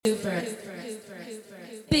Super.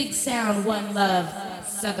 Big sound, one love,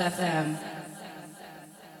 Sub FM.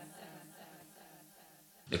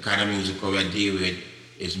 The kind of music where we deal with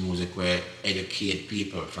is music where educate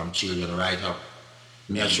people from children right up.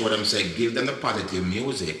 Me I show them say give them the positive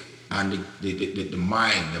music and the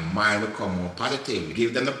mind become more positive.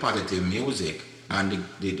 Give them the positive music and the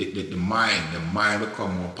mind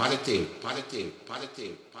become more positive, positive,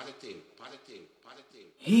 positive, positive, positive, positive.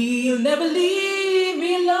 He'll never leave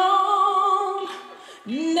me alone,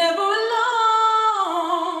 never alone.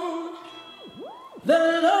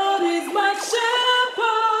 The Lord is my shepherd,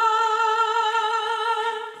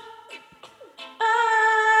 I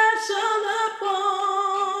shall not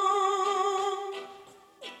want.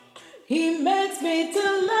 He makes me to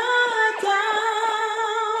lie down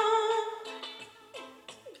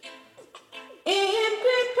in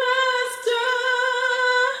green pastures.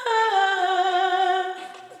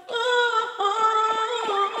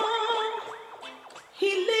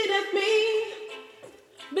 He leadeth me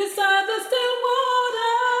beside the still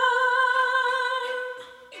water.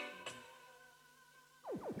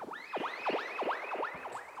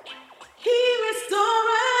 He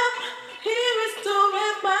restoreth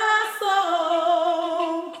my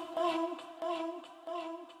soul.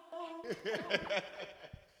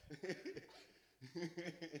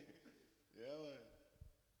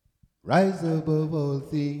 Rise above all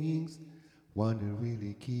things, wanna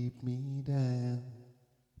really keep me down.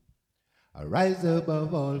 I rise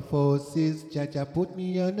above all forces, Jaja put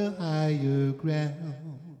me on a higher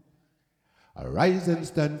ground. I rise and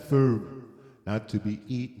stand firm, not to be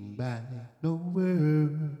eaten by no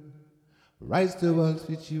world. Rise to all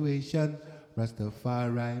situation,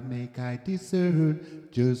 Rastafari make I discern,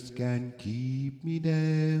 just can't keep me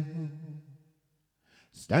down.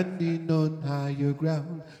 Standing on higher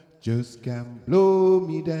ground, just can't blow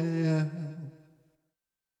me down.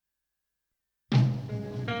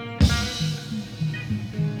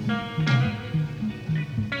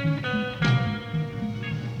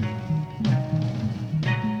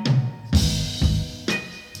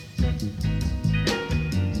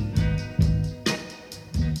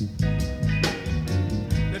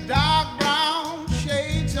 The dark brown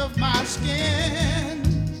shades of my skin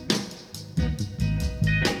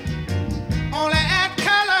only add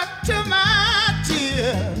color to my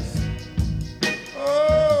tears.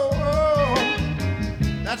 Oh, oh,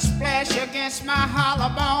 that splash against my hollow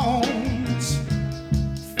bones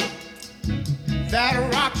that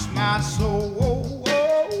rocks my soul. Oh,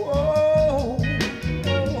 oh, oh,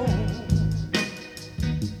 oh.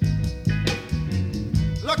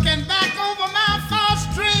 Looking back over my false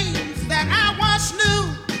dreams that I once knew,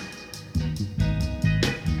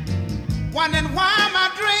 wondering why my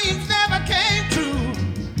dreams never came true.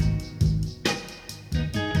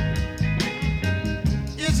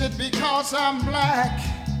 Is it because I'm black?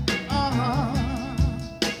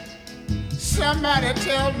 Somebody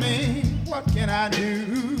tell me, what can I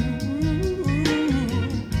do?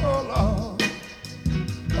 Oh Lord,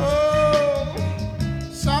 oh,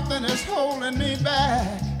 something is holding me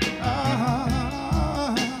back.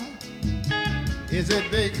 Is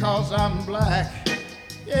it because I'm black?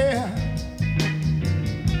 Yeah.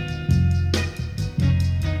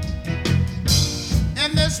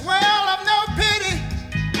 In this world of no pity,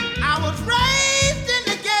 I was raised in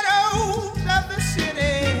the ghettos of the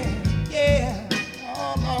city. Yeah.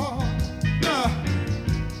 Oh Lord.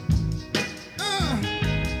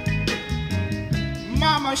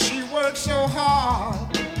 Mama, she worked so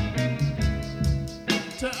hard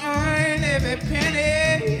to earn every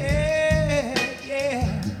penny. Yeah,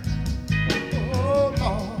 yeah. Oh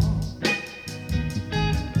Lord.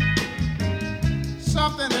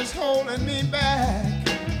 Something is holding me back.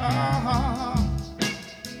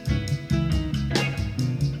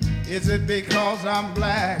 Is it because I'm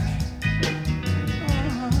black?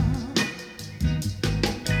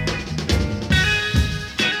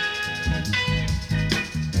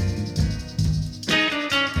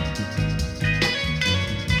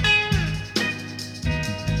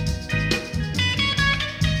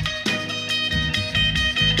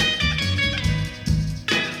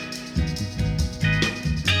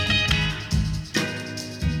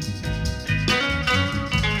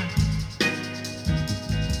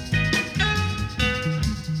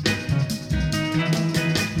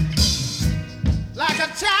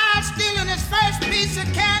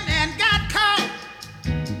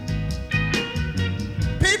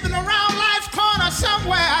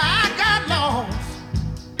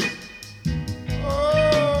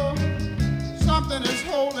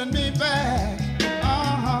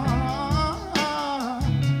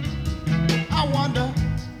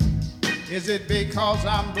 it because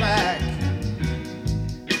I'm black?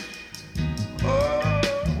 Oh,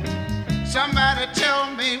 somebody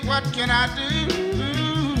tell me, what can I do?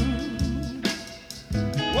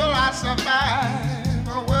 Will I survive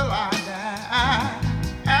or will I die?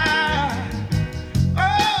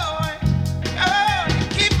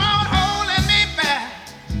 Keep on holding me back.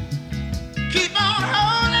 Keep on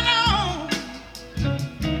holding on.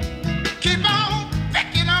 Keep on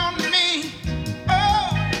picking on me.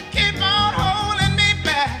 Oh, keep on holding me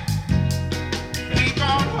back. Keep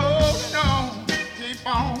on holding on. Keep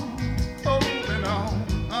on holding on.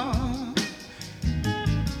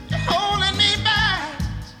 Holding me back.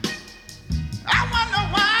 I wonder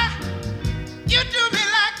why you do me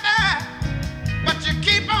like that. But you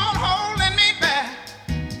keep on holding me back.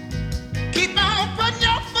 Keep on putting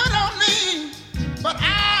your foot on me. But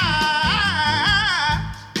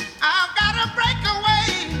I've got to break away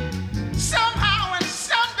somehow and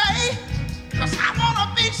someday. 'Cause I want to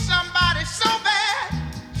be somebody so bad,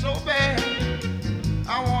 so bad.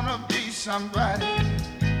 I want to be somebody.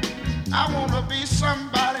 I want to be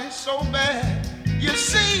somebody so bad. You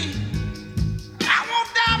see, I want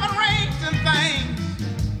diamond rings and things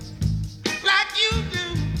like you do.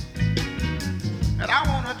 And I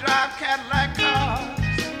want to drive Cadillac cars.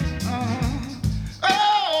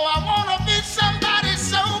 Oh, I want to be somebody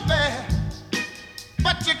so bad.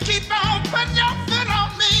 But you keep on putting your foot on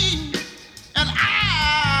me. And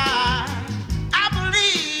I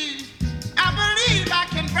believe I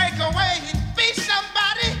can break away and be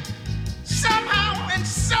somebody somehow in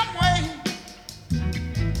some way.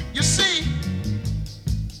 You see,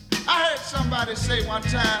 I heard somebody say one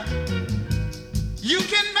time, you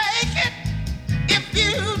can make it if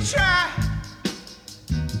you try.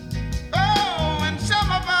 Oh, and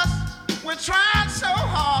some of us, we're trying so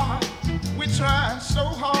hard. We're trying so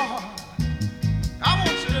hard. I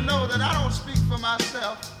want you to know that I don't speak for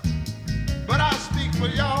myself, but I speak for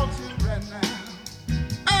y'all too right now.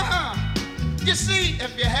 You see,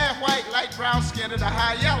 if you're half white, light brown skin, and a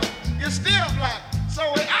high yellow, you're still black. So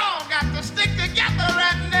we all got to stick together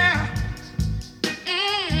right now.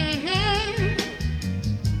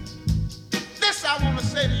 This I want to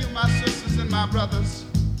say to you, my sisters and my brothers.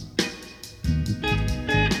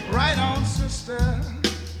 Right on, sister.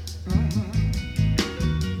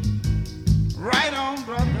 Right on,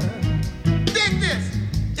 brother. Dig this.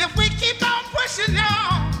 If we keep on pushing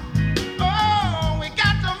y'all, oh, we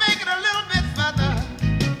got to make it a little bit further.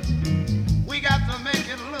 We got to make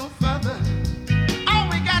it a little further. All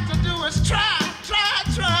we got to do is try.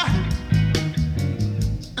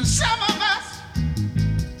 And some of us,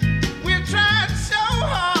 we're trying so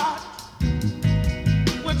hard.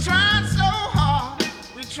 We're trying so hard.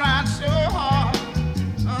 We're trying so hard.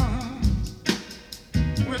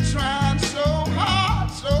 We're trying so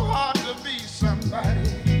hard to be somebody.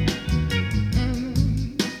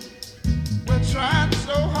 We're trying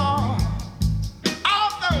so hard.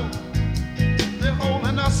 Although they're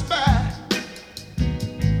holding us back.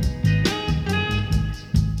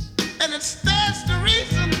 And that's the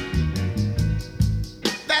reason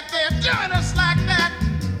that they're doing us like that.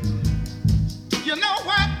 You know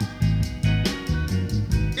what?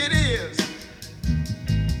 It is.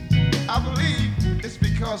 I believe it's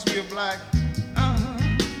because we're black.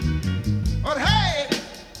 But hey,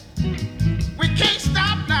 we can't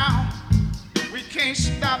stop now. We can't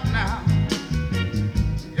stop now.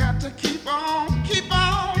 We got to keep on, keeping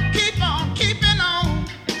on.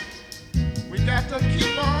 We got to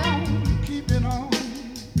keep on, keeping on.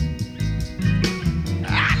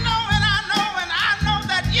 I know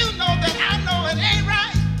that you know that I know it ain't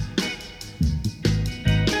right.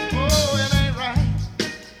 Oh, it ain't right.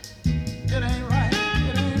 It ain't right.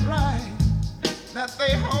 It ain't right. That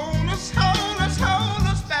they hold us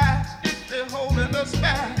back. They're holding us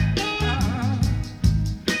back.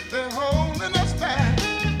 They're holding us back.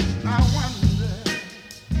 I wonder.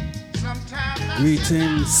 Sometimes I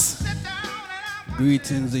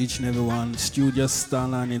Greetings each and everyone.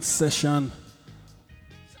 Studiotarline in session.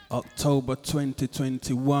 October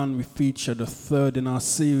 2021, we feature the third in our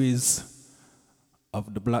series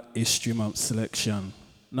of the Black History Month selection.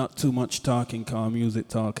 Not too much talking, car music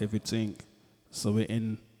talk everything. So we're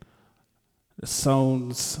in the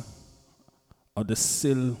sounds of the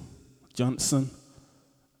Syl Johnson,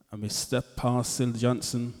 and we step past Syl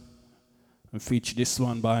Johnson and feature this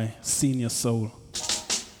one by Senior Soul.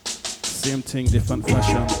 Same thing, different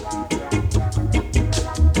fashion.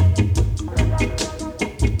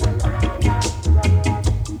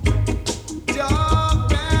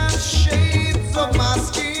 dark and shades of my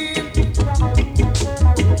skin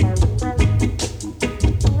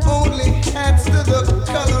only adds to the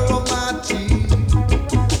color of my teeth.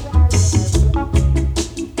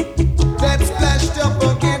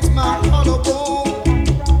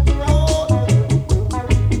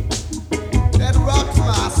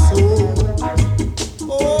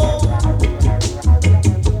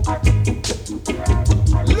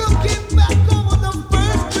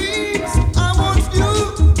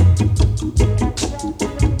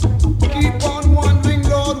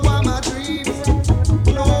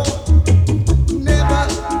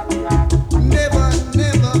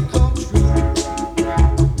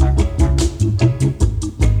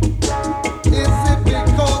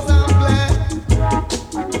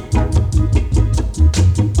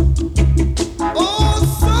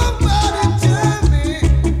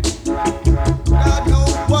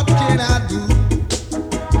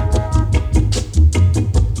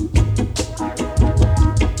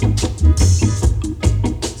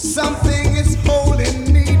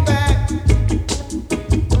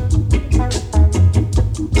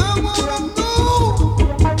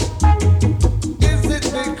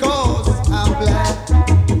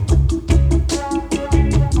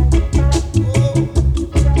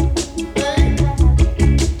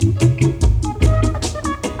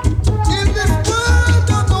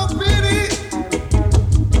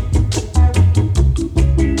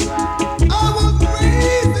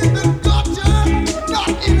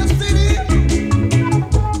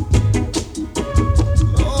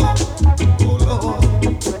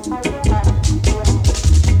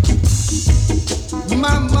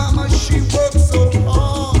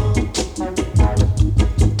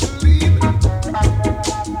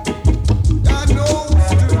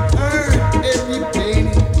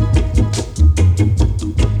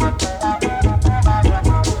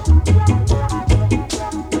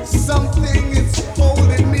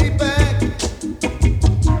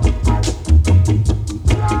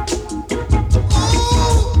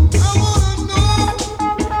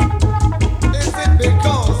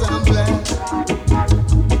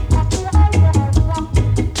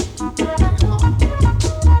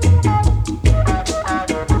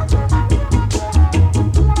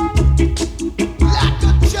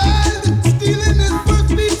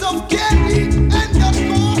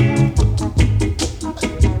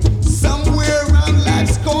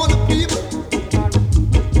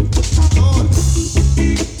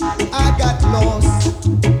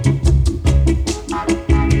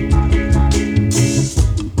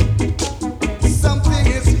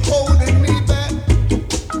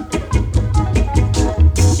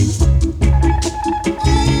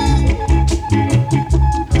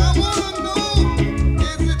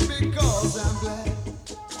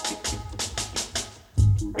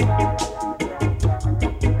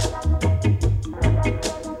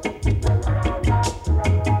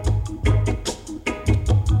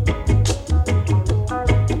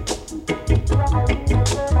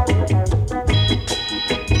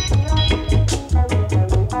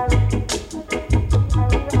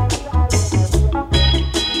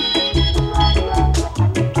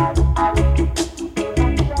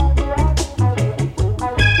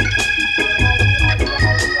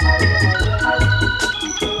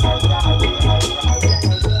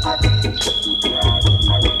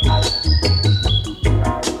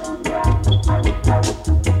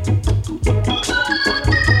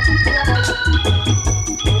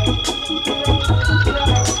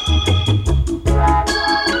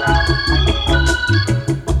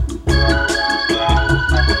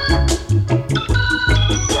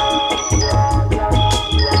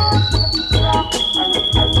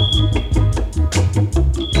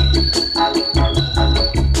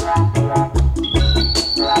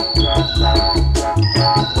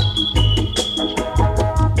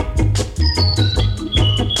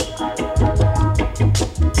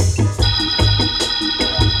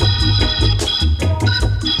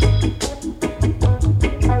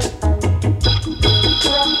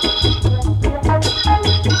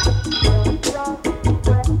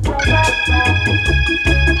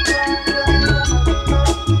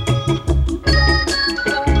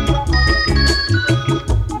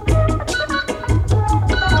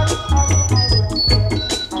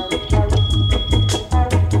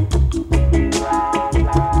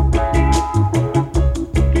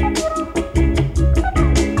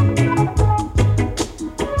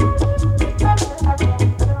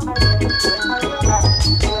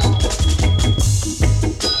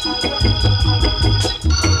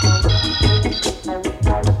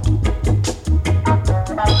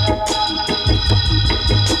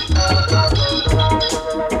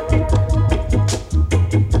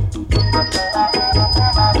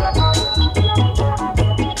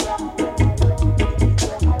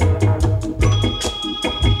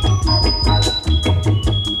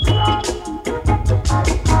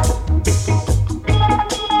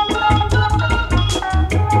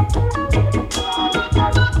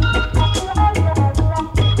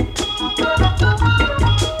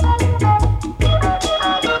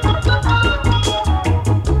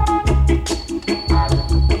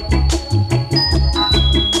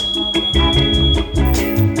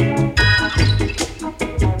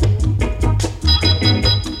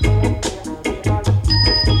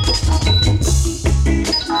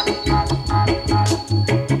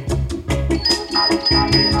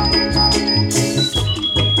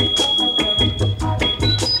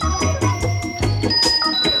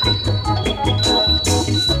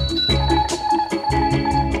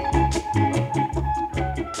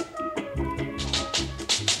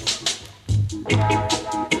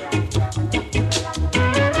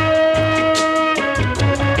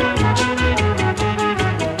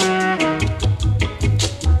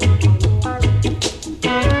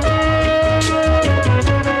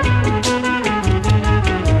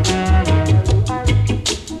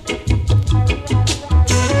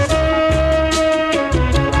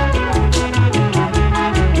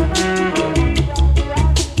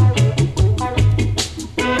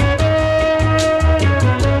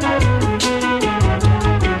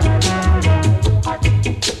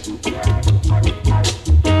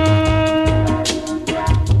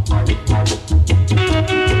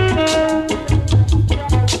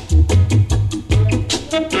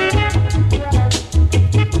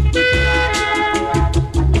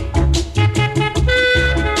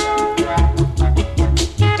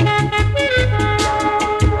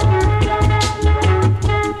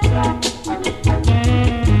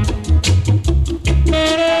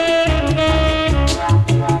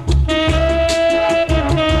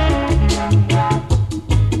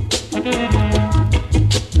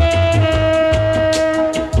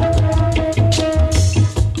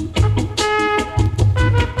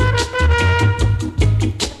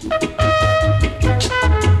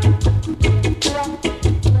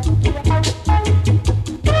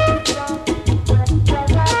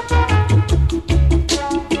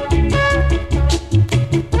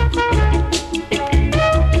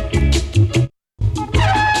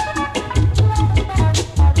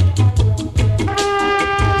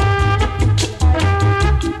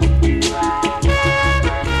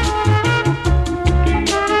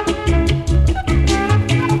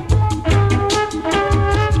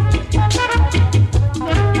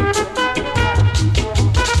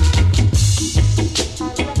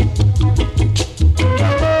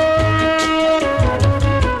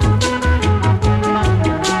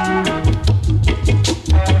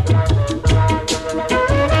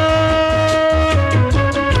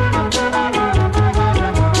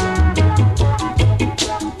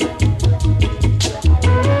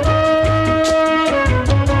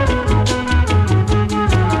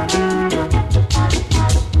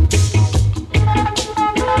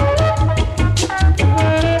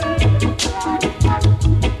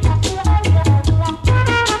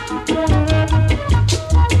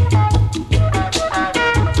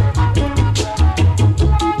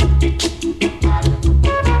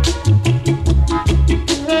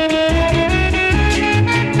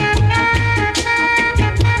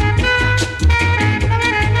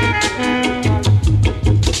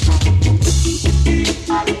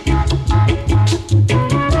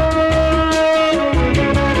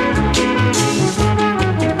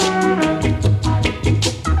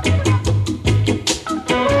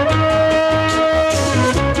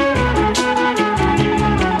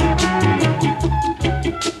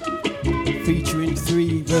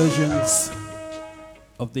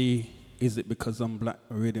 of the Is It Because I'm Black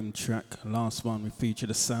rhythm track. Last one, we feature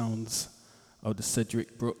the sounds of the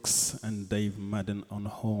Cedric Brooks and Dave Madden on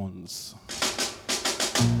horns.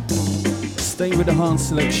 Staying with the horn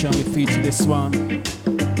selection, we feature this one,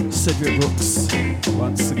 Cedric Brooks,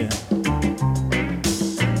 once again.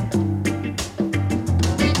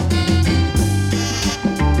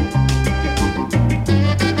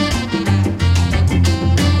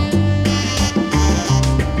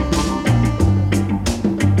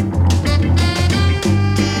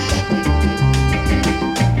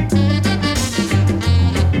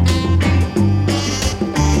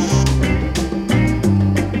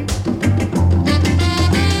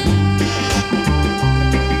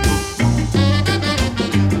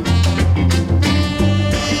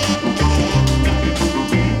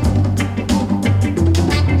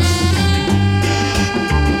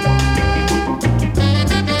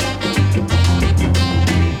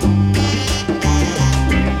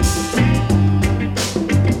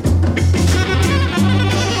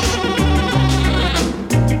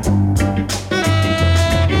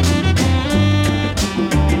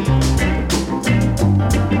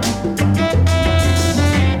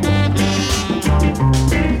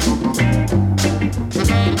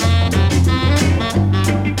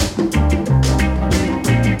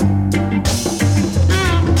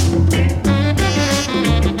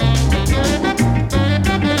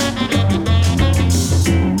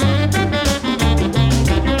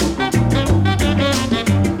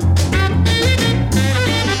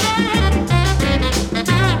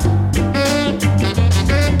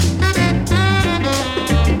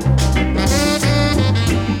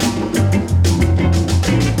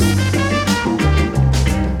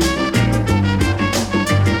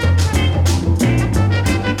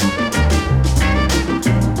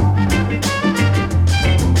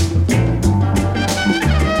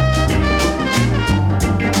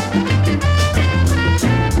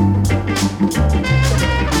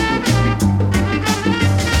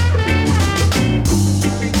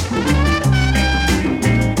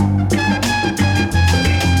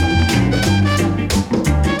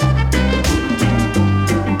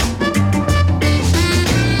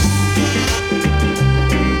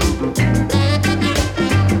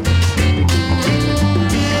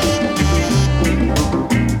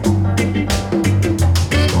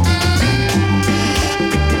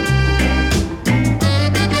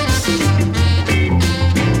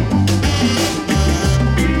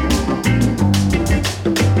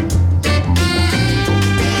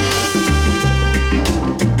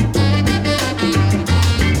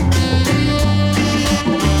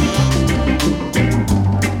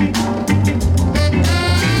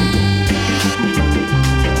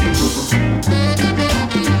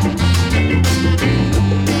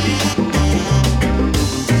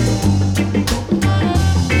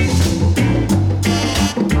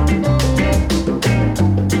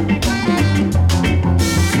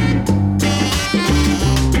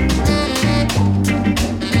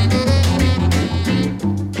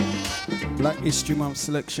 History Month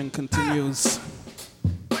selection continues.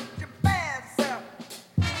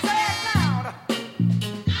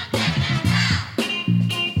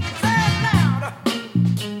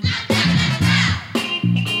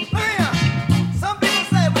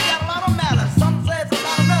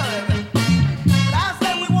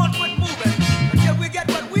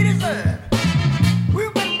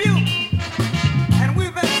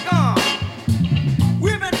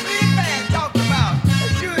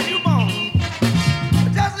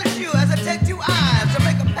 Take you out.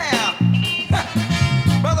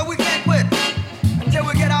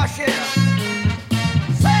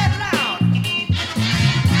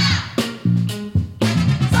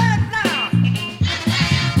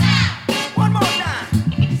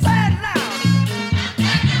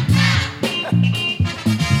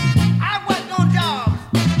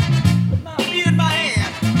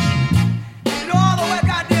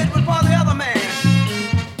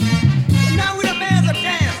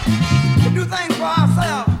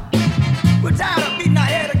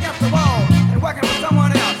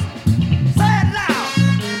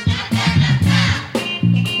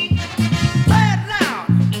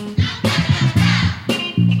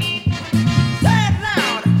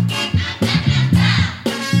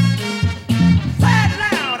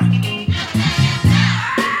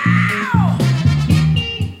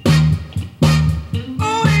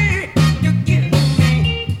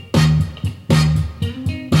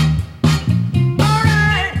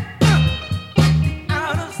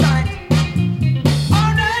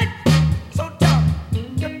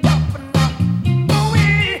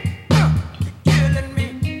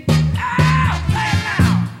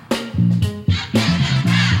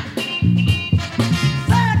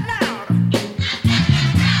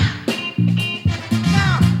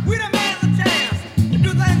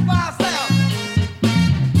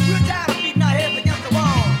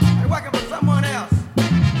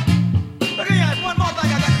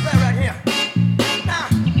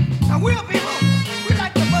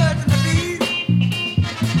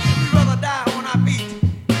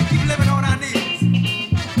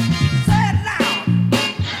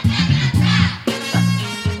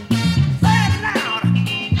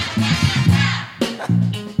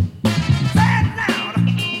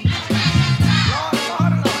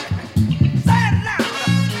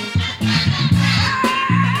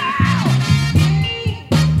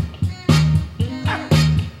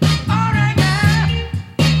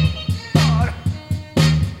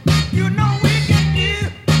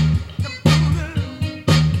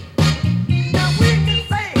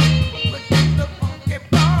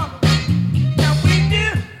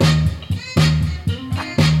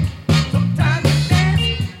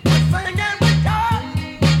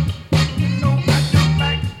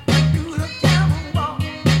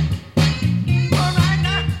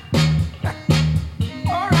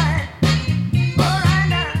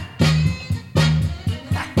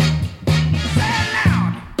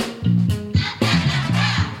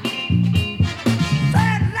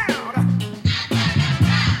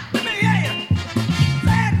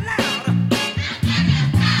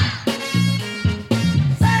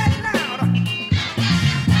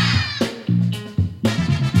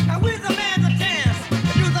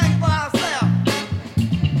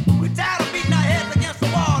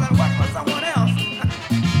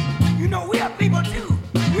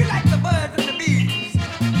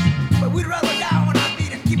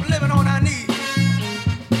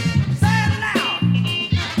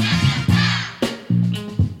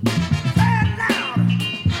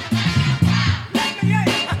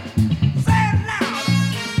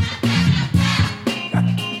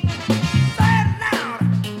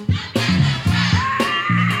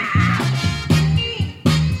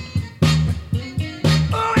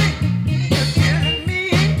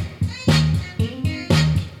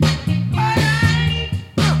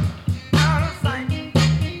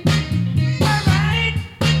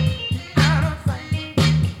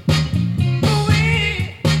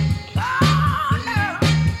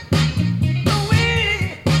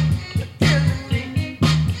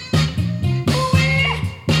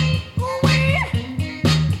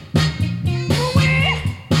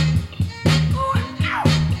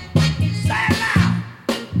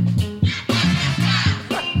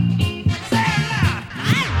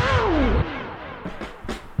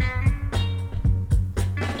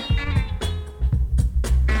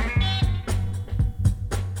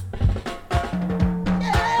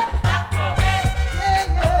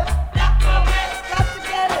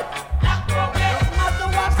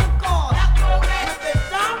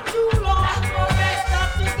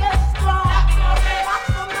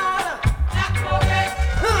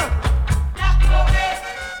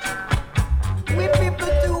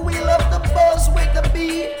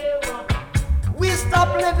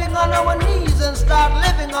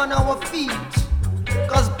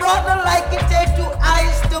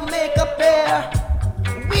 make a pair.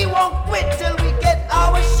 We won't quit till we get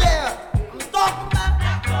our share. I'm talking about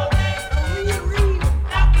real.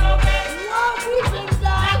 What we can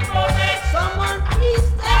die. Someone please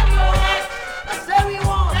stand for us. I say we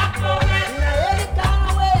want. In any kind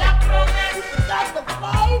of way. We got to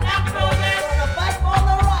fight. Gonna fight for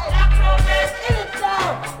the right. In it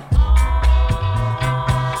down.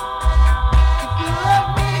 If you love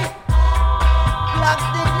me, black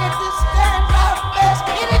dignity stands out best.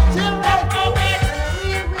 In it till right. And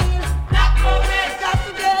a real.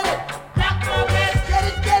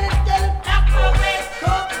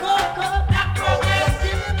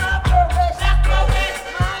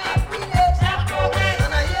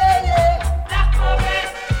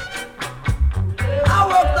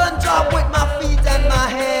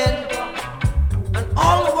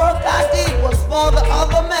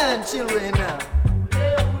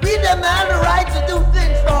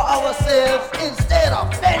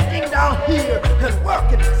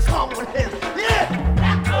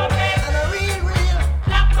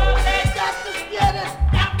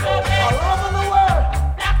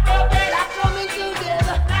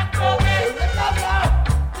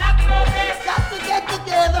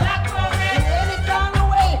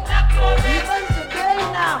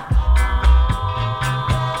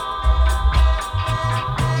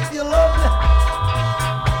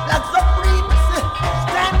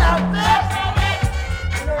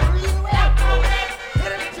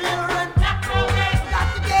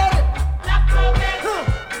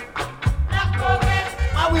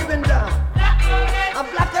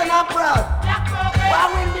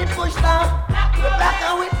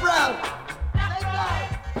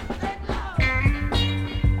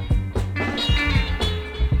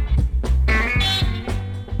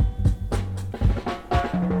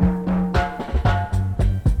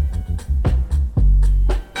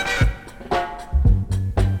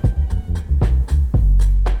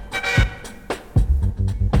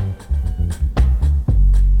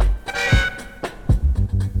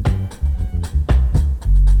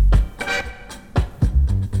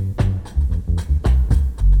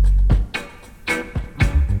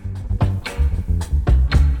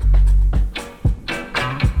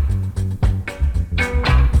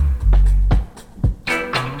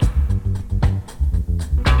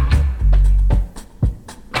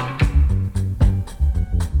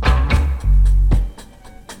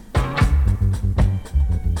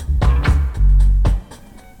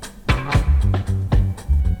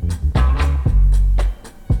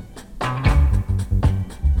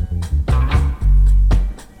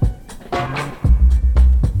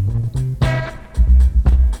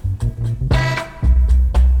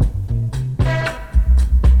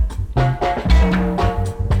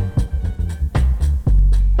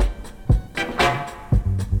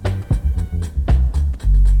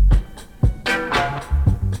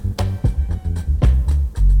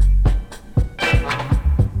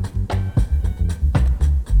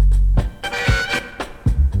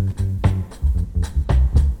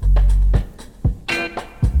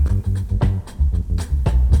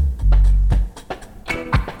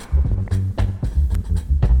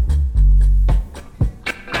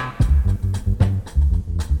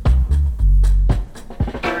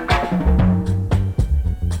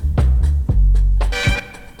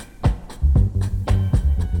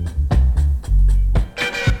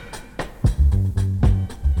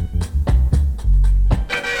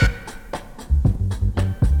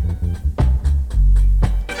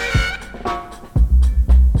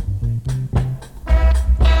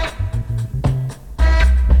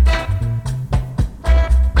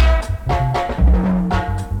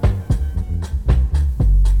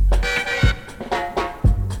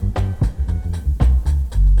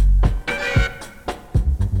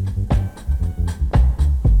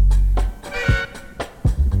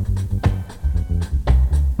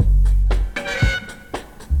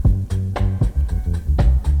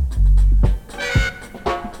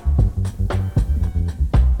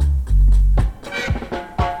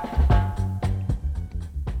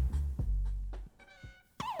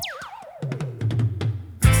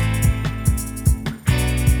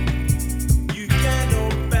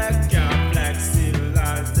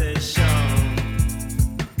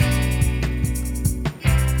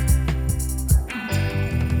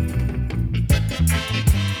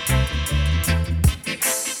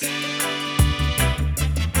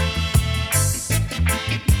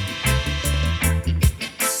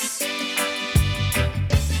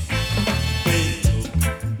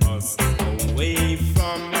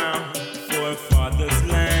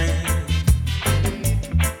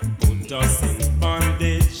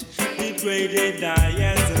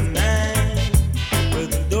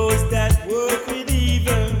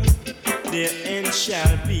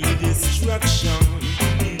 shall be destruction.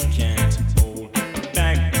 You can't hold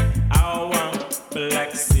back our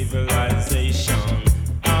black civilization.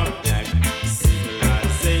 Our black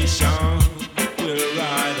civilization will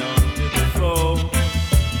ride on to the floor.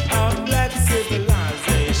 Our black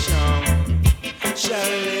civilization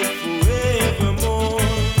shall live forevermore.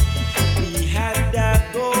 We had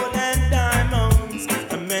that gold and diamonds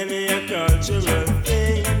and many a cultural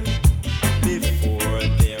thing. Before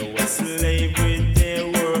there was slavery, there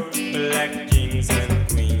were black kings and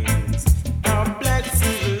queens. Our black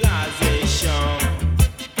civilization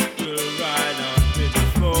will ride on to the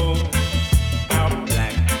floor. Our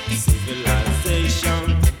black civilization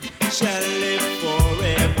shall live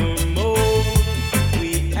forevermore.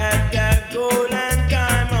 We had that gold and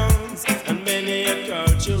diamonds and many a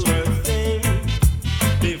cultural thing.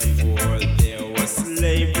 Before there was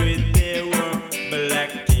slavery, there were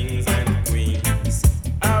black kings and queens.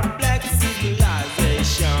 Our black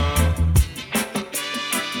civilization.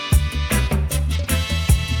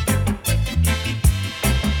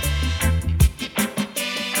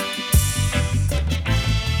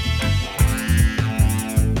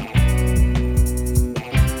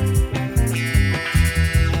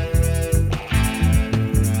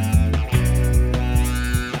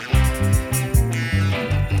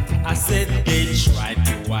 I said they tried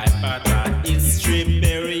to wipe out our history,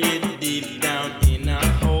 bury it deep down in a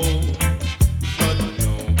hole. But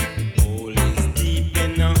no hole is deep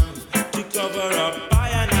enough to cover up I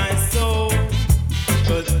and I soul.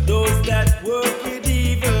 But those that work with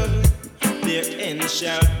evil, their end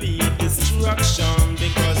shall be destruction.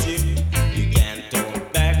 Because you can't turn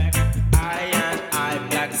back I and I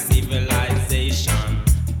black civilization.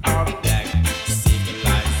 Our black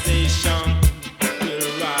civilization will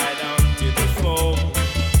ride on to the floor.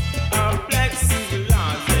 Our black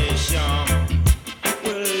civilization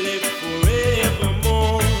will live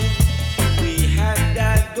forevermore. We had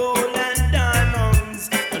that gold and diamonds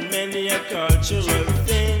and many a cultural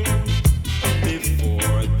thing.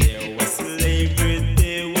 Before there was slavery,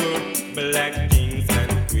 there were black kings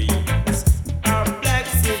and queens. Our black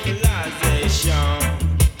civilization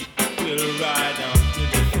will ride on to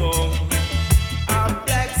the floor. Our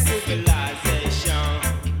black civilization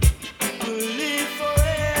will live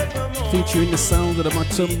forevermore. Featuring the sounds of the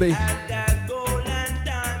Matumbi, Had that gold and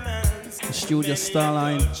diamonds, the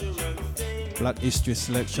Studiotarline, Black History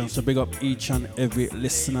Selection. So big up each and every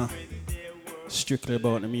listener. Strictly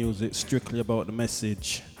about the music, strictly about the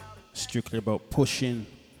message, strictly about pushing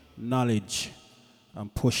knowledge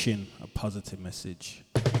and pushing a positive message.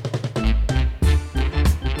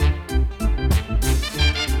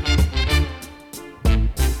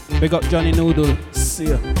 Big up Johnny Noodle, see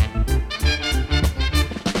ya.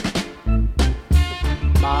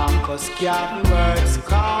 Marcus Garvey words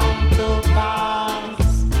come to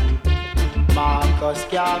pass. Marcus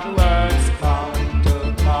Garvey words come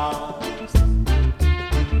to pass.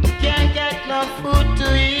 Can't get no food to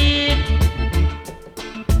eat.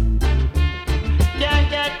 Can't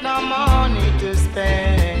get no money to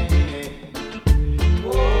spend. Oh,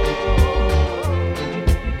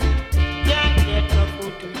 can't get no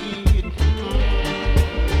food to eat.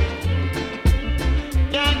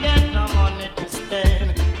 Can't get no money to spend.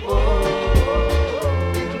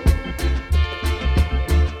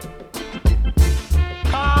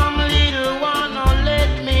 Come, little one, oh, let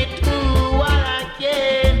me do what I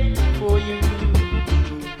can for you.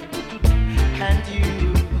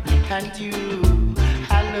 And you,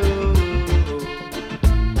 hello.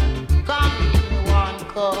 Come, little one,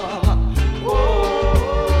 come. Oh,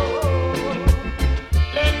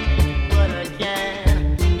 let me do what I can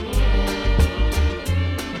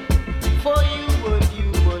for you and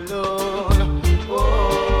you alone. Oh,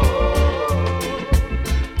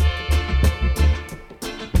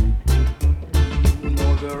 you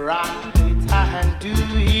know the right hand to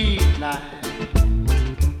eat night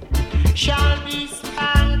shall be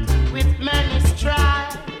spanked with men.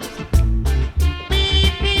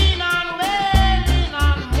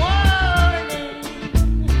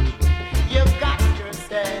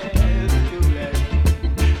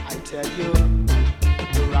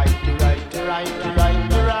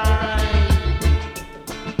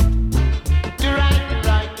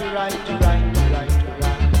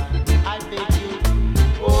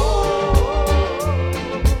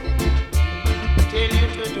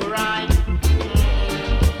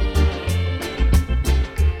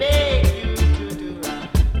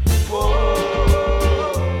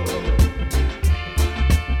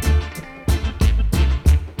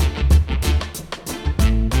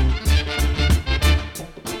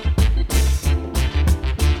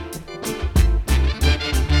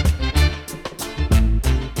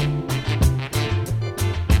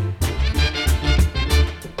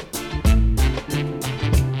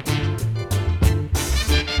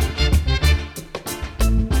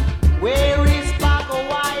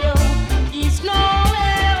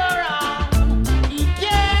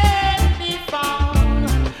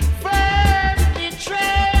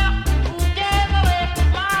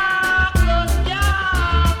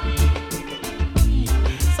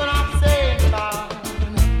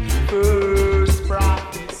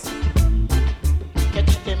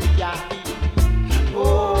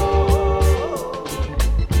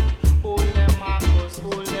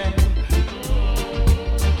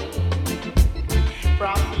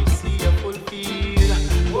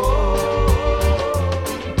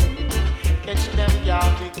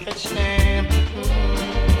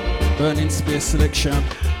 Burning Space selection.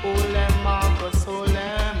 Marcus, oh.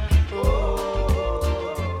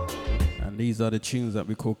 And these are the tunes that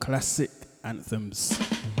we call classic anthems.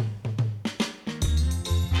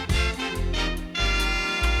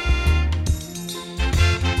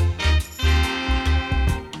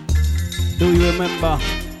 Do you remember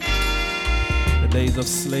the days of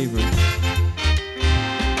slavery?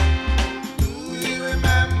 Do you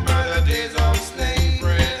remember the days of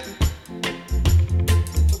slavery?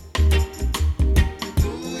 Do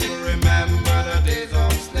you remember the days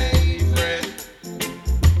of slavery?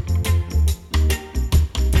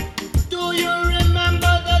 Do you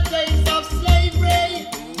remember the days of slavery?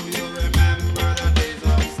 Do you remember the days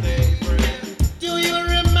of slavery? Do you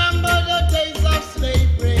remember the days of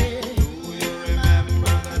slavery?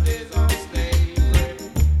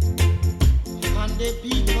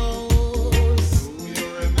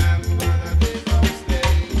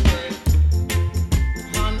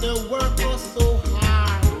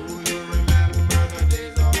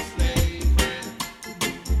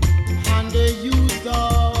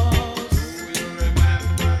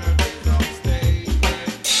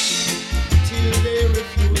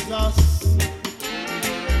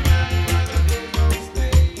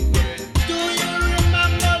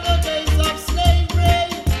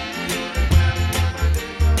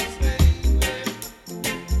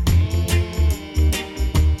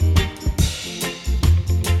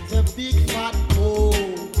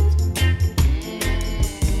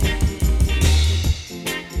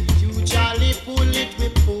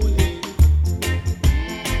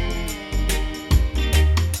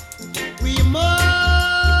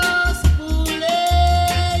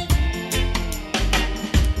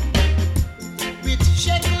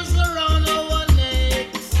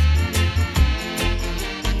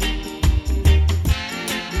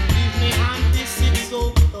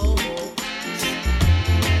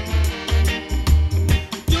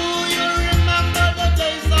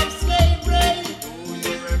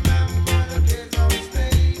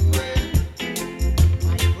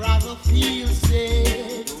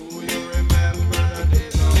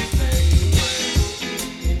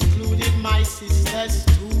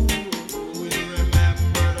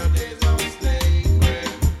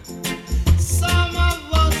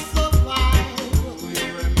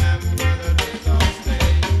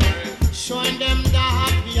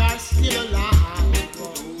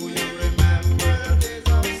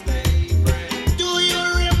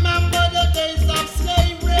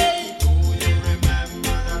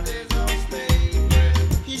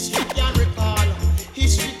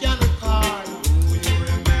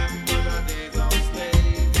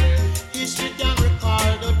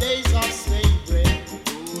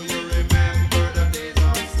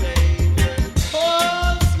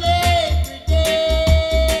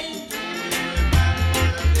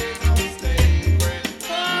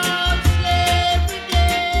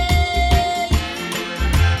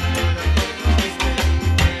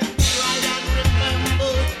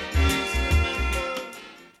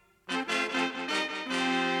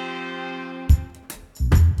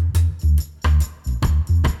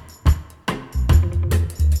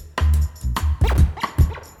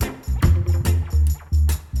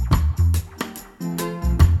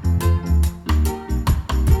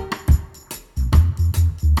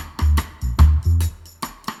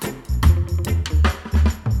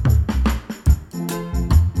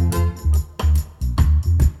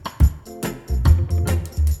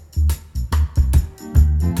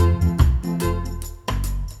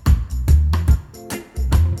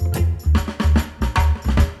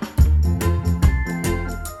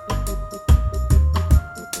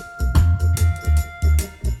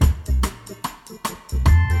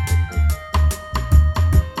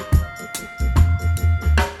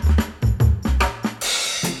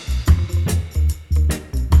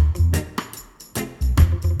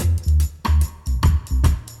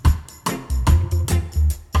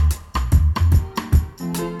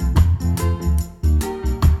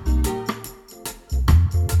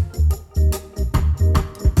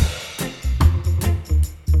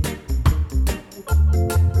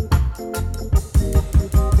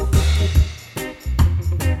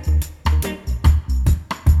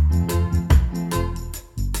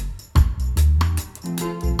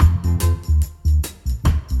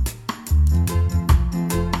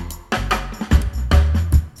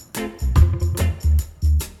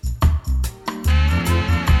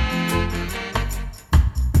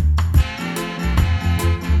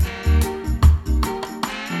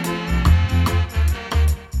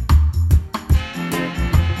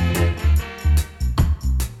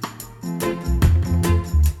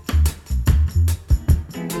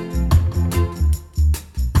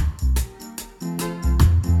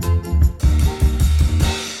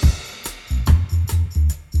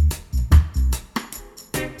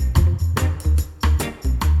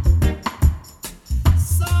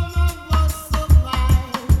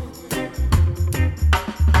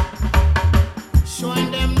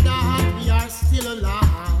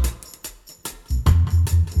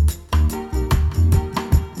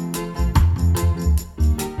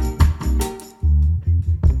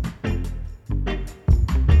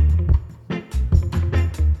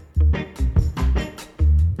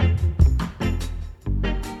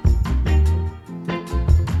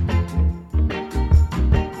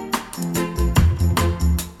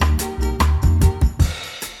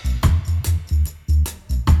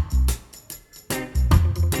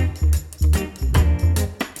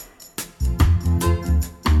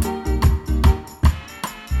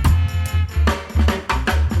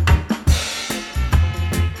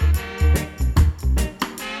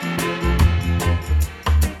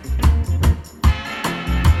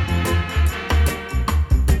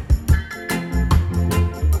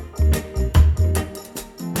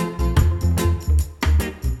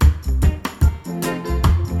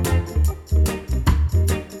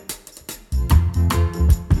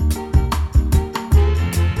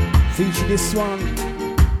 Feature this one,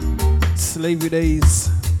 Slavery Days,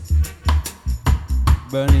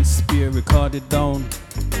 Burning Spear, recorded down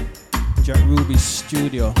Jack Ruby's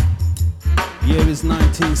studio. Year is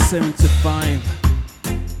 1975.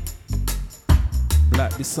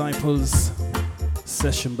 Black Disciples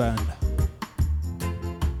Session Band.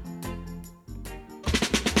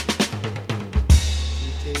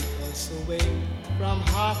 Take us away from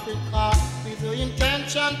Africa with the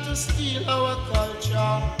intention to steal our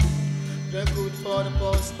culture. The good for the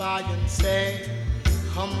post by and say,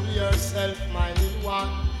 humble yourself, my little one.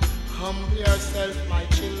 Humble yourself, my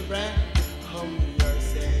children. Humble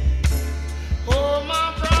yourself. Oh,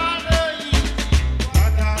 my brother,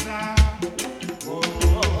 wa-da-da. Oh,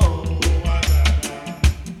 oh, oh, wa-da-da.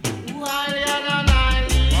 Wa-da-da-da-da.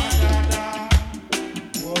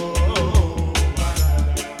 Oh, oh, oh,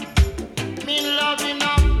 wa-da-da. Me love in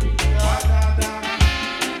Africa.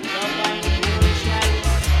 Love by universal.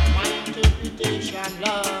 My interpretation,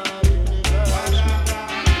 love universal.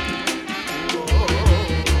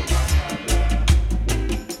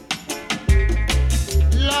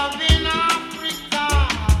 Love in Africa,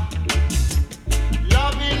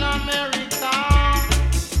 love in America,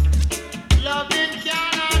 love in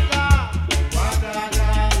Canada. Wa-da-da.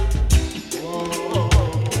 Oh,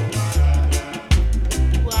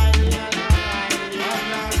 wa-da-da.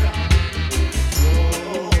 Wa-da-da.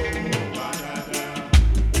 Oh, wa-da-da.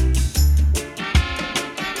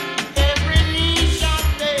 Every knee shall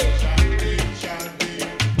bend,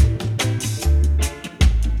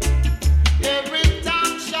 every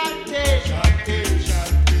tongue shall take.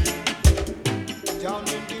 Down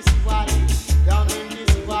in this valley, down in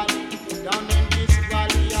this valley, down in this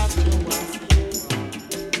valley of Jehovah.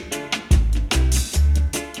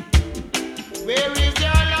 Where is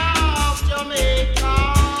your love, Jamaica?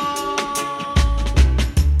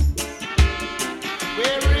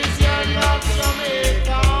 Where is your love,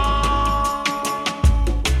 Jamaica?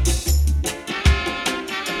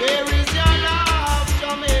 Where is your love,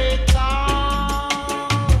 Jamaica?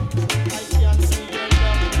 I can see your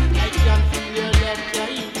love, I can feel your love, can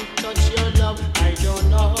you touch your love? I don't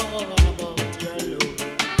know about your love.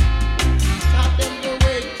 Taught them the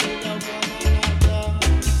way to love one another.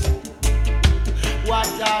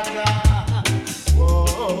 Wa-da-da.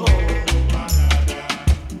 Whoa. Wa-da-da.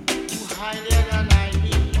 You higher than I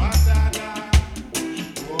be. Wa-da-da.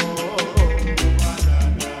 Whoa.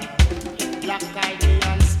 Wa-da-da. Black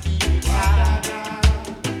Indian spirit. Wa-da-da.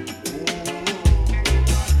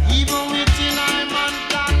 Even within I man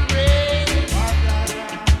black race.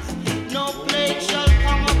 No plague shall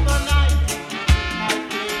come upon I.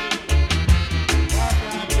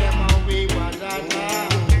 Keep them away, wa-da-da.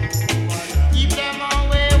 Keep them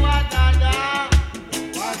away, wa-da-da.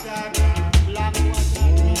 Black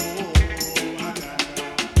wa-da-da.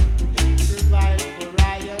 Provide for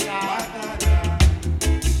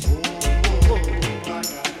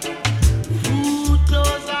food,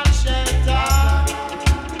 clothes, and shelter.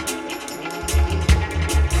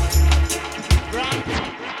 Grant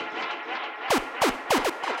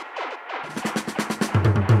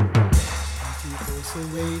keep us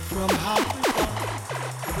away from Africa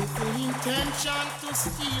with the intention to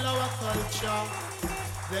steal our culture.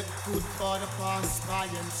 The good for the past by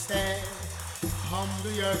and say,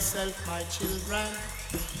 humble yourself, my children.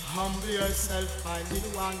 Humble yourself, my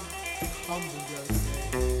little one. Humble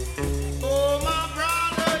yourself. Oh, my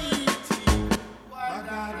brother, E.T.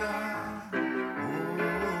 Wa-da-da.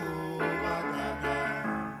 Oh, wa-da-da.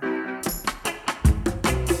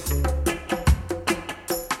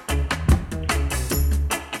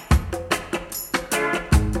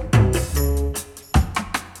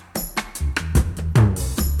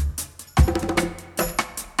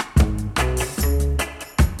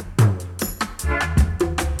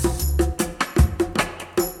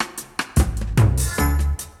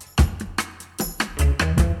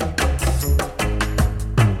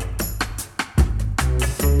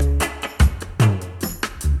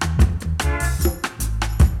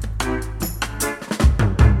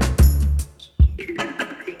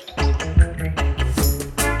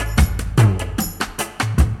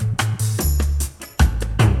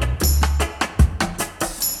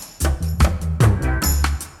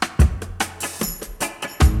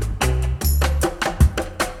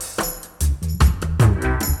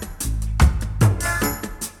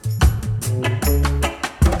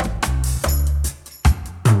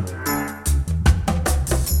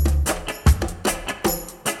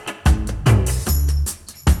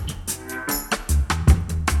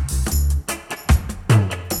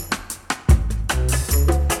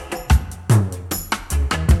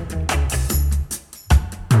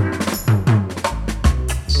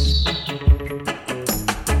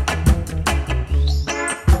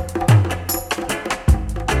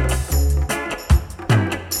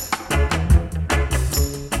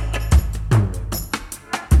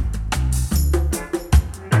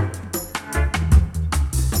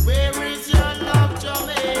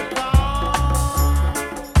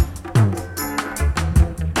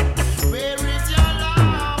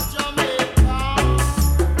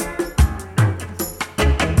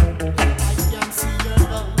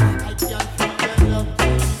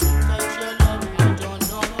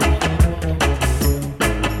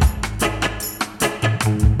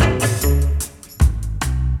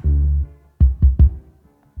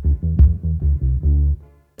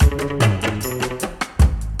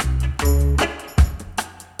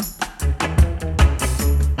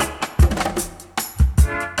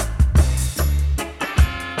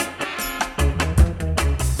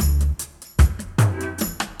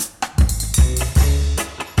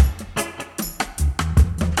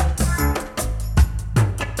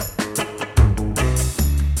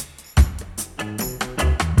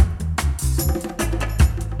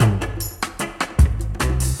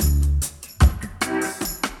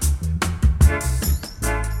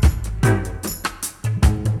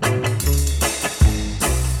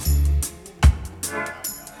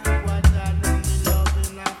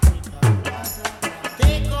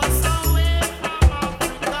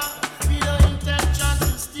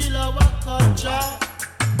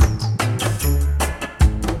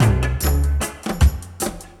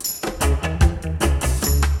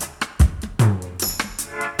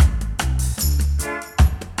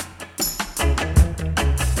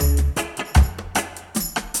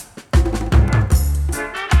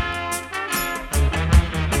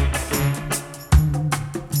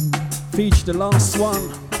 reached the last one.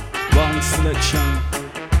 One selection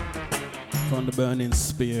from the Burning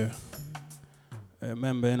Spear.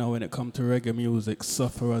 Remember, you know, when it comes to reggae music,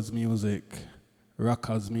 sufferers music,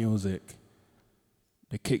 rockers music,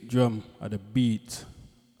 the kick drum are the beat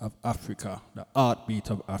of Africa, the heartbeat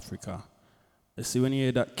of Africa. You see, when you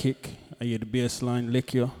hear that kick, and you hear the bass line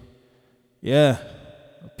lick you, yeah,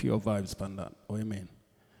 pure vibes on that. What do you mean?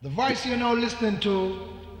 The voice you're now listening to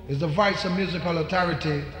is the voice of musical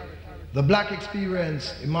authority, the Black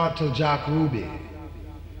Experience, Immortal Jack Ruby.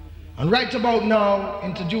 And right about now,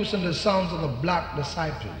 introducing the sounds of the Black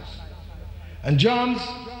Disciples. And drums,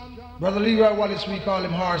 Brother Leroy Wallace, we call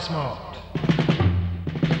him Horse Mouth.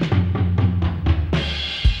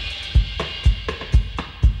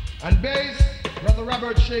 And bass, Brother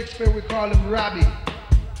Robert Shakespeare, we call him Robbie.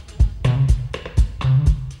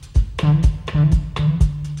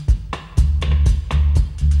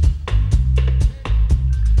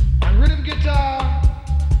 And rhythm guitar,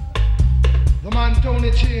 the man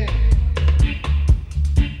Tony Chin.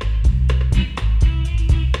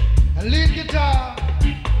 And lead guitar,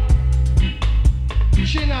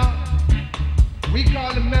 China, we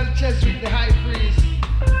call him Melchizedek, the high priest.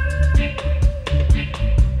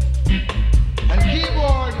 And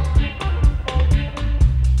keyboard,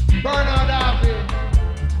 Bernard Harvey,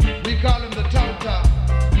 we call him the Touter,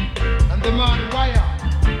 and the man Wire.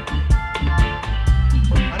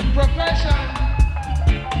 And profession,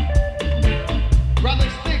 Brother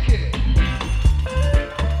Sticky.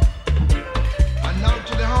 And now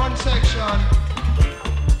to the horn section,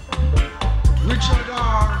 Richard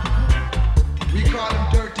R., we call him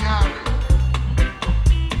Dirty Harry.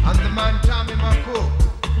 And the man Tommy McCook,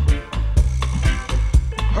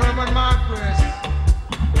 Herman Marquis,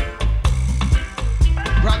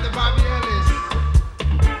 Brother Bobby Ellis,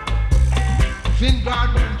 Finn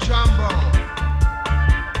Gardner trombone.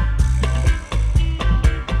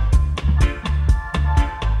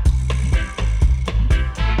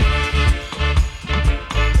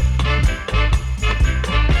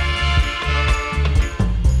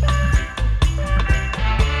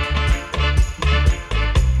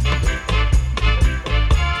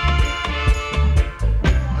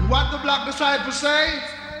 Disciples say,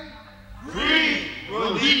 free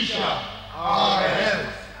Rhodesia, our health.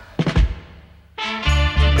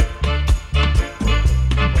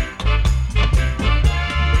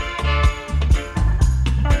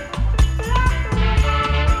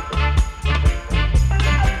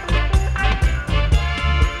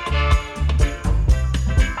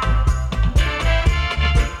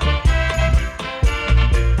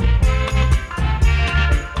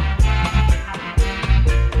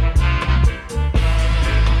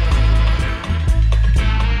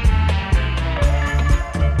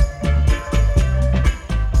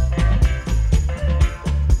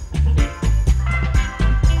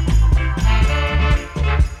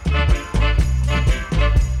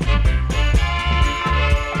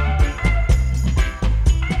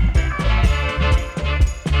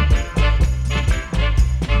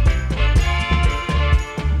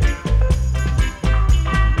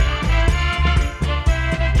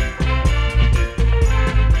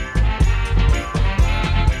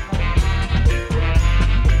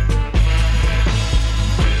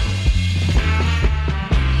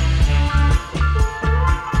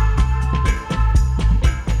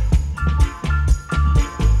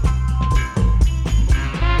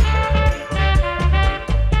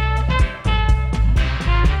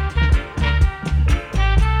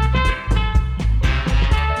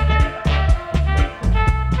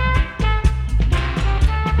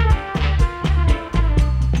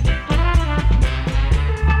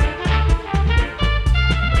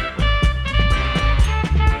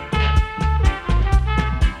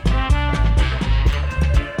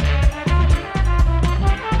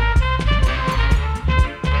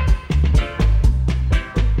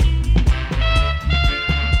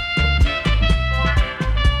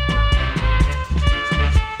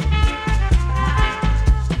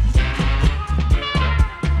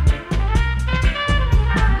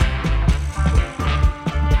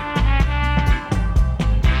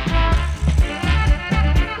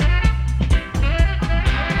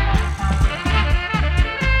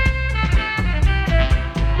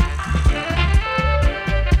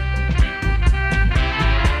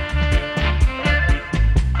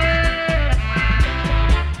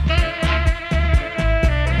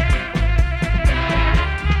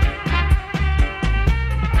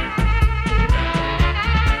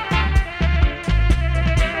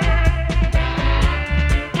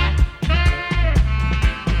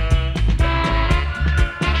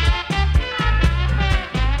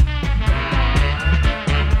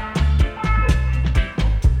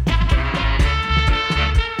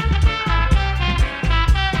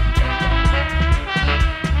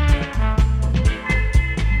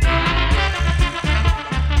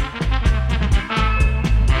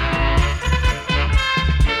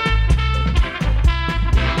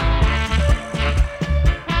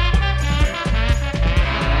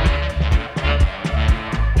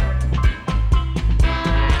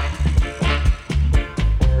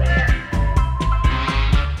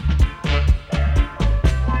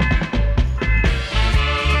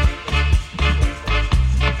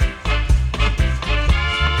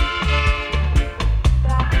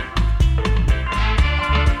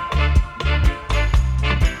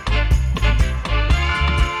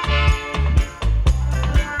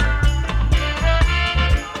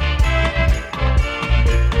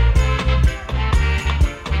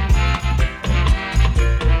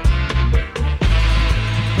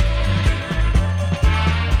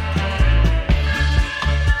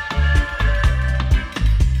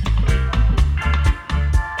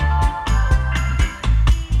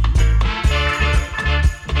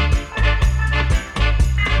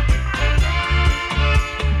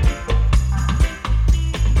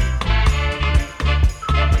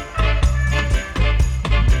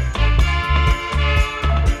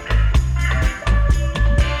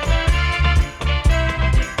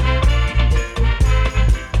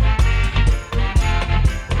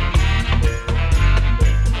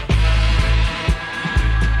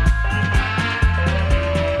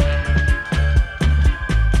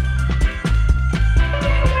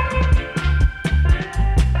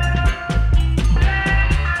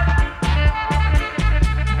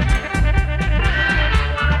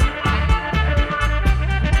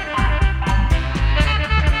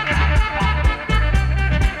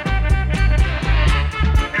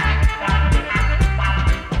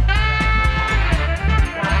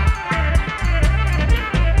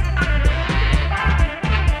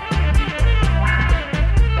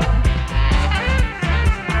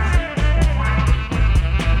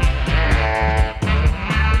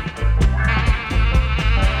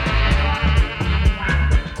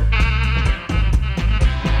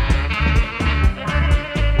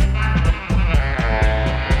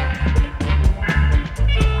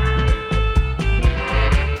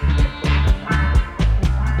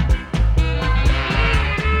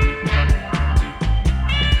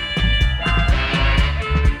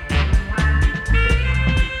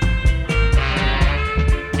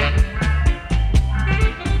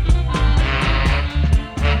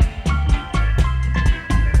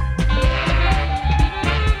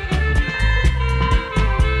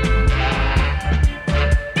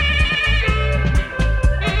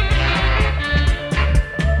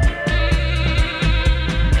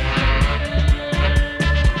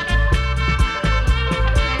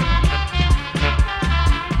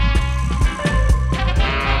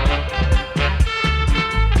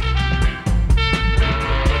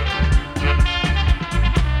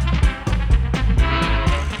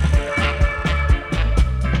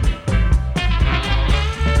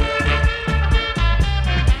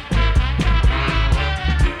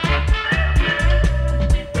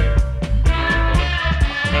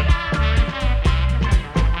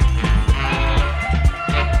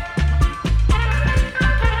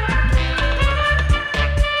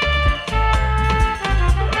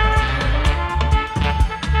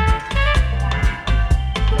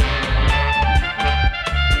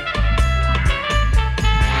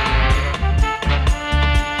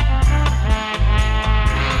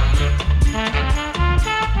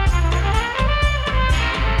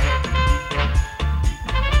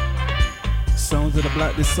 Sounds of the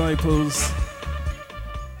Black Disciples.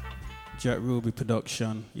 Jack Ruby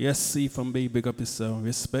production. Yes, C from B, big up yourself.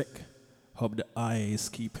 Respect. Hope the eye is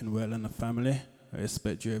keeping well in the family. I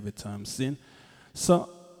respect you every time seen. So,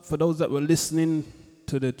 for those that were listening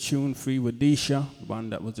to the tune Free with Disha, one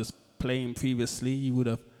that was just playing previously, you would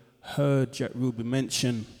have heard Jack Ruby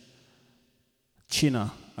mention China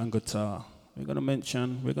and guitar. We're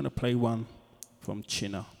going to play one from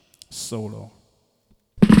China, solo.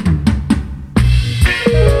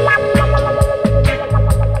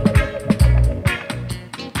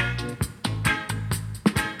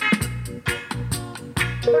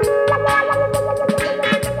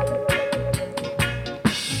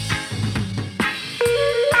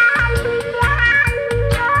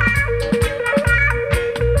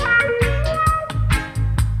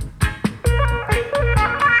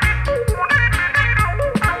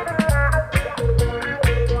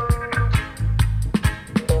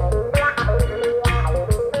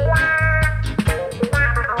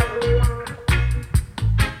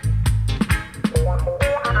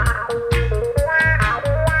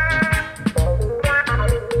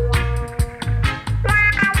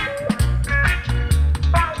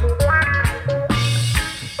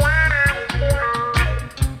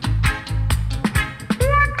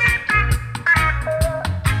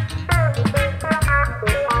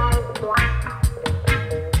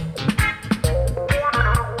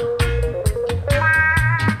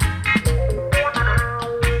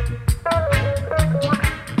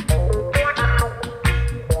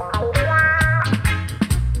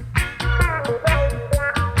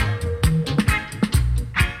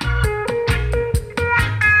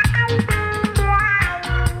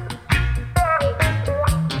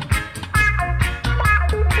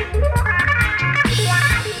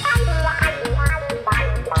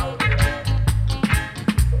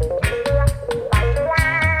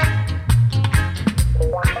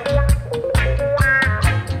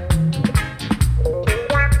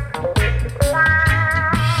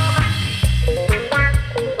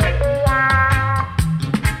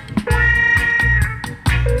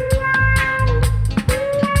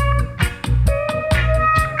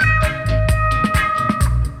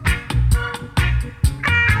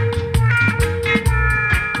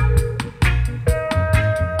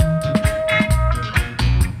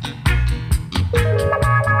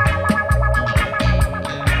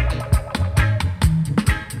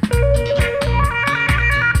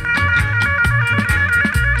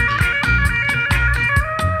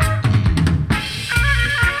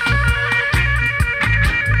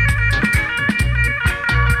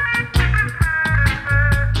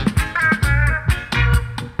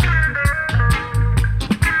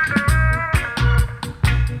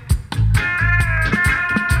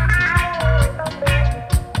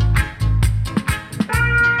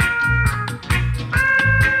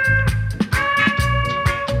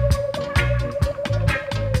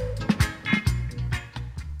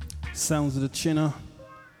 Sounds of the China,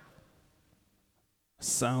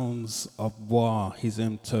 Sounds of War, his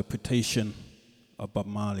interpretation of Bob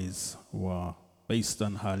Marley's War, based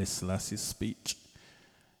on Haile Selassie's speech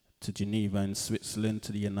to Geneva in Switzerland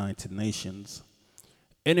to the United Nations.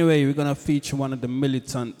 Anyway, we're gonna feature one of the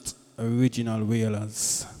militant original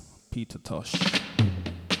wailers, Peter Tosh.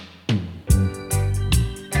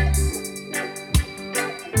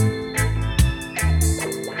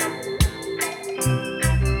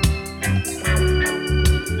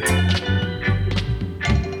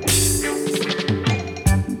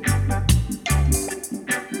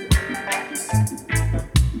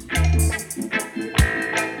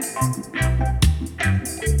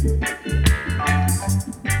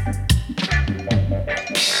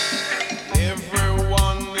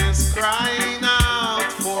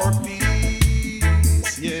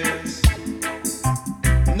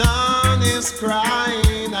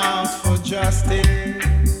 Crying out for justice.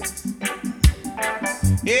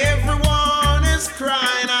 Everyone is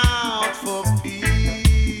crying out for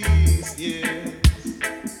peace, yes.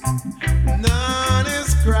 None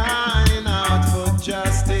is crying out for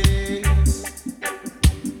justice.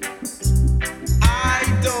 I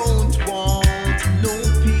don't want no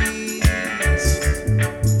peace.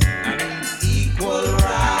 I need equal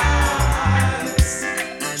rights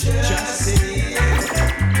and justice.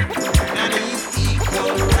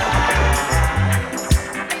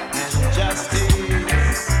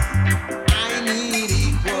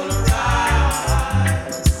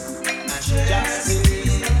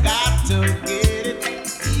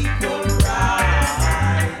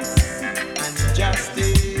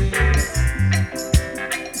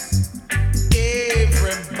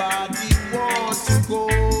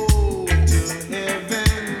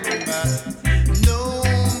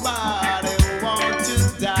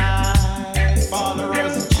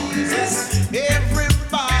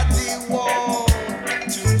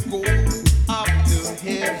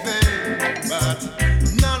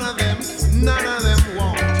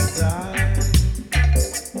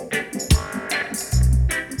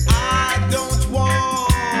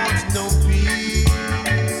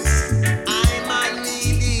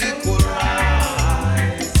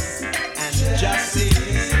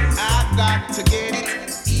 got to get it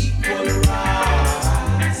equal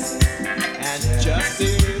rights and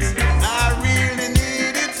justice. I really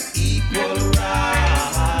need it equal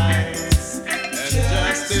rights and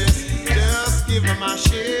justice. Just give me my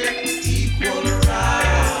share equal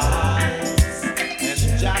rights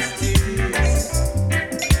and justice.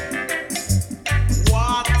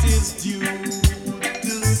 What is due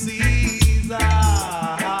to Caesar?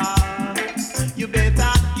 You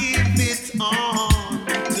better give it on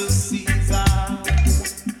to Caesar.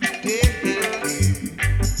 Hey, hey, hey.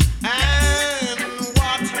 And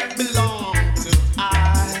what belongs to I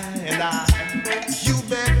and I, you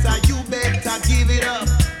better give it up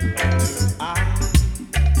to I.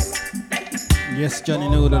 Yes, Johnny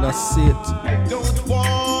Noodle, that's it. I don't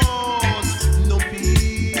want no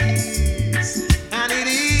peace, and it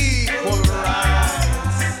equal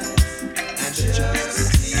rights and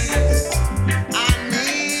justice. I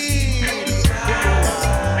need equal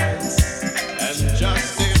rights and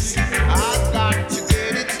justice. I've got to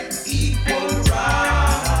get it equal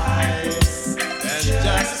rights and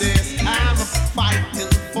justice. I'm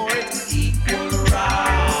fighting for it equal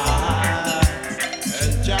rights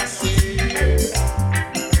and justice.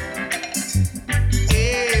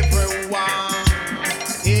 Everyone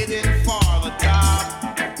heading for the top,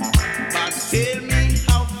 but tell me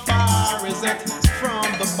how far is it from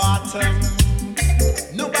the bottom?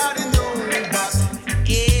 Nobody knows, but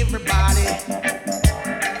everybody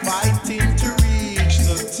fighting to reach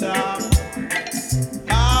the top.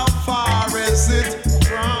 How far is it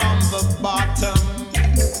from the bottom?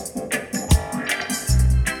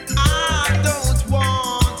 I don't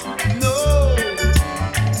want no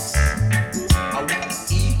peace. I want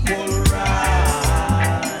equal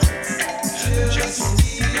rights and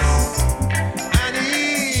justice. I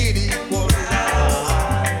need equal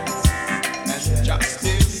rights and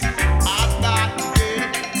justice. I've got to get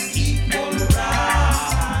equal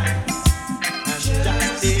rights and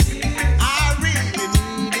justice. I really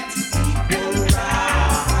need it equal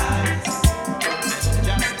rights and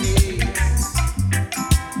justice.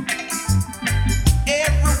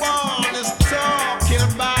 Everyone is talking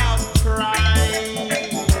about crime.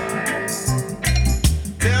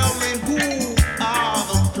 Tell me who are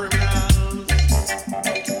the criminals?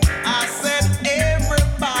 I said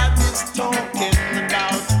everybody's talking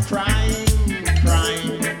about crime.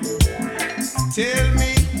 Tell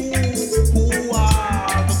me who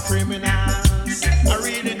are the criminals? I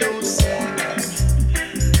really don't see them.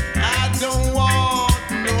 I don't want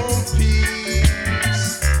no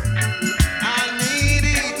peace. I need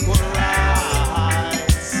equal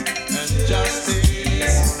rights and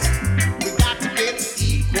justice. We got to get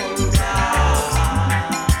equal rights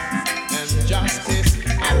and justice.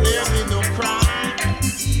 And there be no crime.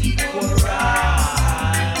 Equal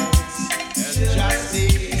rights and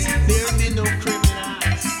justice. There be no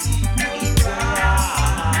criminals. Equal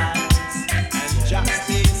rights and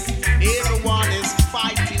justice. Everyone is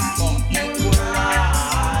fighting for equal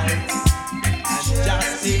rights and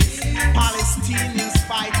justice. Palestinians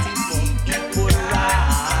fighting for equal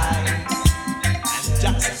rights and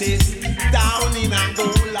justice. Down in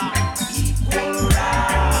Angola, equal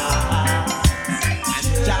rights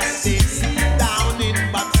and justice. Down in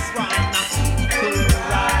Botswana, equal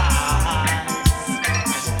rights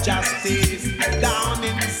and justice. Down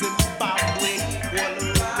in Zimbabwe, equal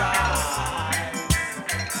rights.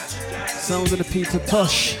 Sounds of the Peter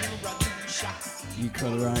Tosh.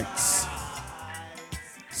 Equal rights.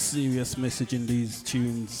 Serious message in these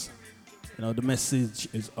tunes. You know, the message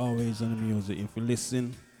is always in the music. If you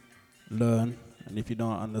listen, learn, and if you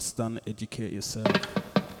don't understand, educate yourself.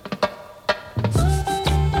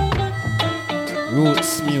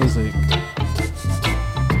 Roots music.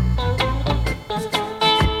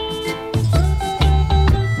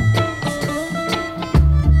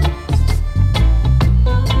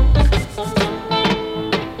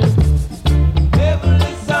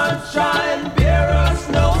 Heavenly sunshine, bear us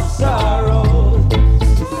no sorrow.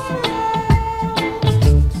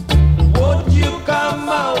 Won't you come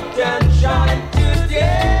out and shine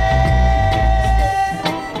today?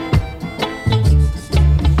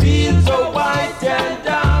 Fields so white and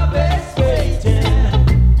harvest.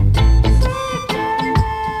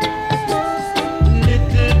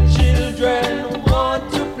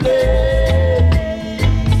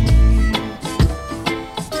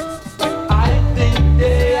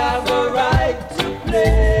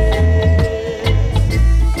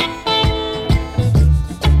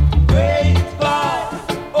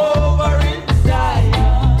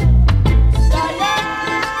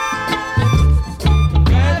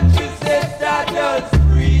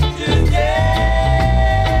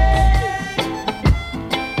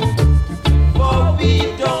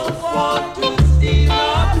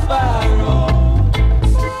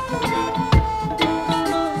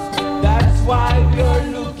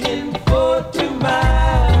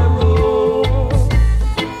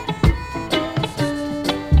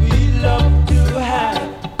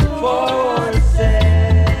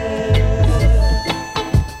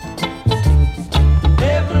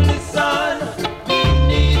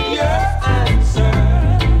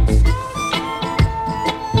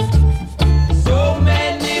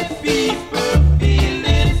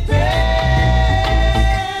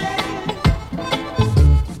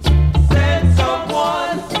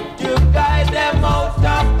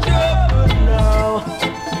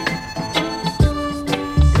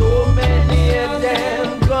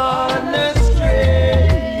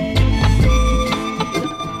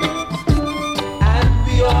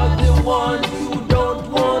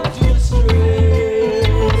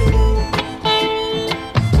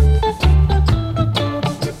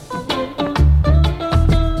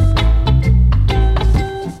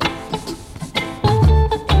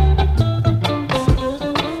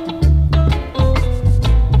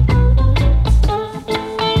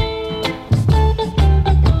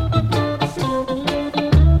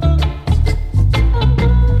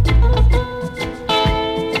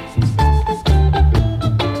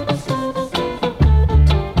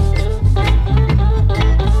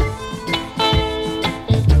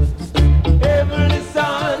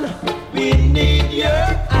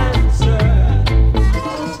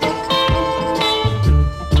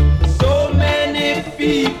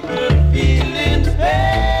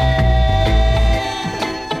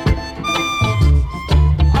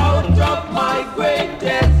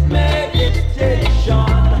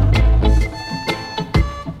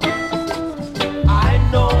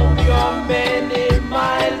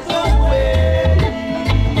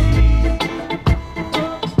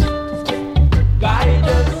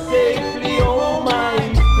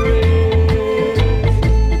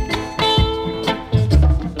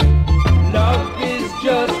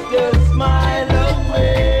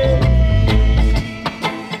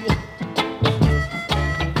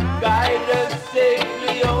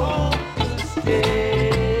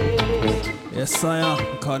 Yes, I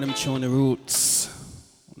am. Call them Tune the Roots.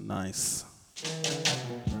 Nice.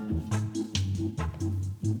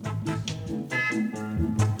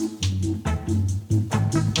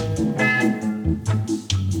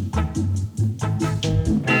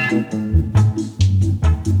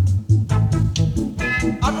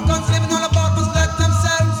 Africans living all about must let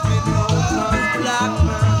themselves be known as black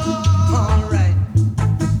men. Alright.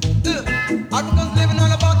 Africans living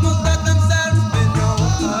all about must let themselves be known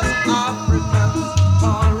as Africans.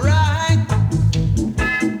 Alright.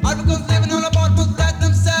 Africans living all about must let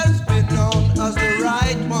themselves be known as the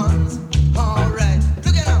right ones. Alright.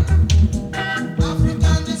 Look at them.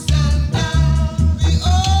 African descendants, we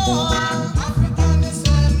all African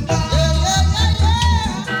descendants. Yeah, yeah, yeah,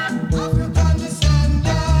 yeah. African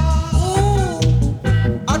descendants. Ooh.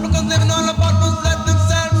 Africans living all about must let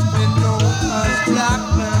themselves be known as black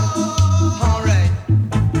men. Alright.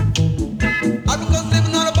 Africans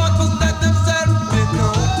living all about must let themselves be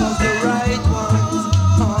known as the right ones.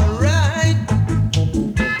 Alright.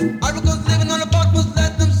 Africans living all about must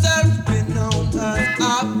let themselves be known as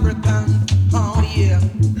Africans. Oh yeah.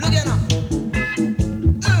 Look at them.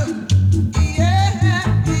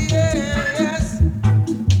 Yeah, yes.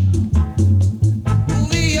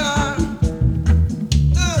 We are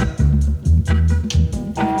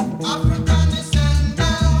African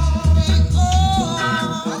descendants. We are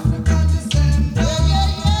African descendants. Yeah,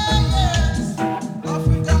 yeah, yes.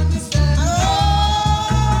 African descendants.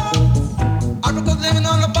 Africans living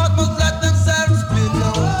all about must let themselves be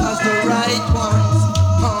known as the right ones.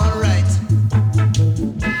 Alright.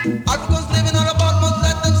 Africans living all about must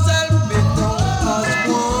let themselves be known as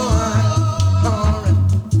one. Alright.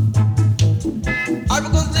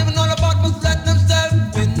 Africans living all about must let themselves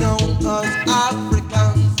be known as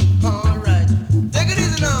Africans. Alright. Take it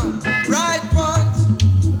easy now. Right ones.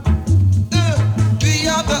 We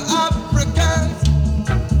are the Africans.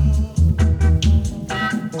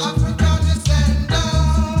 African descendants.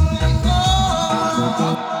 Oh.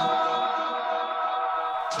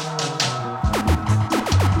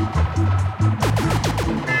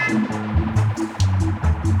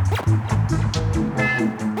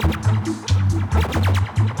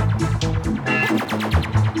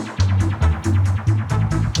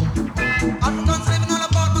 Africans living all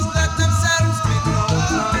about must let themselves be known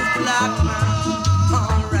as black men.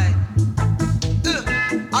 Alright.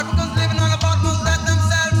 Africans living all about must let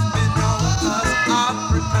themselves be known as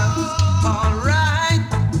Africans. Alright.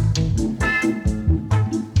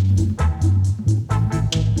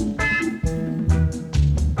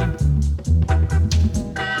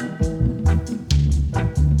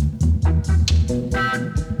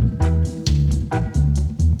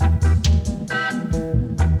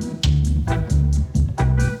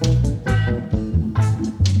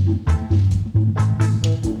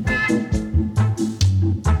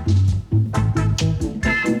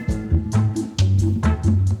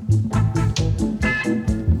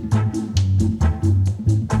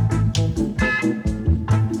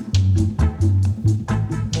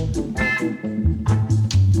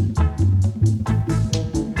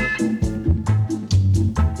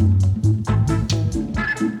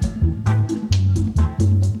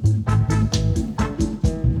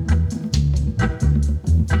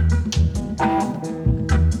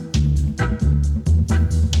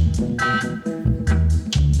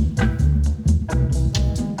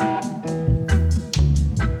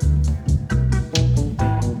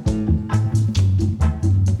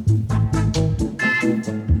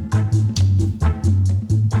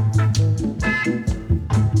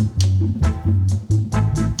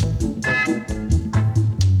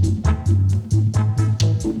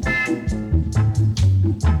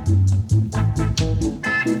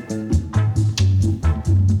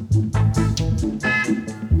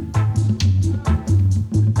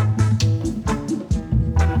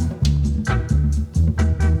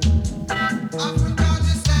 African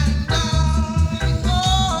descendants. Oh.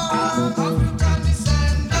 African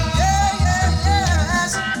descendants. Yeah, yeah,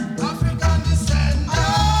 yes. African descendants.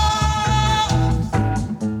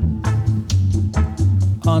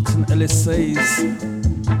 Arton Ellis says,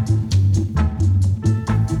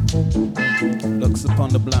 looks upon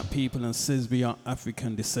the black people and says we are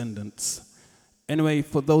African descendants. Anyway,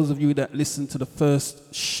 for those of you that listened to the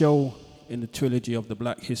first show in the trilogy of the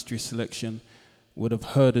Black History Selection, would have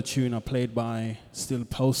heard a tune I played by Still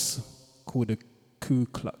Post called the Ku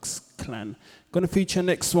Klux Klan. Gonna feature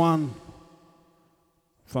next one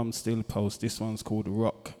from Still Post. This one's called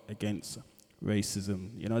Rock Against Racism.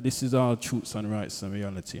 You know, this is our truths and rights and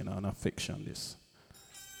reality, you know, not fiction, this.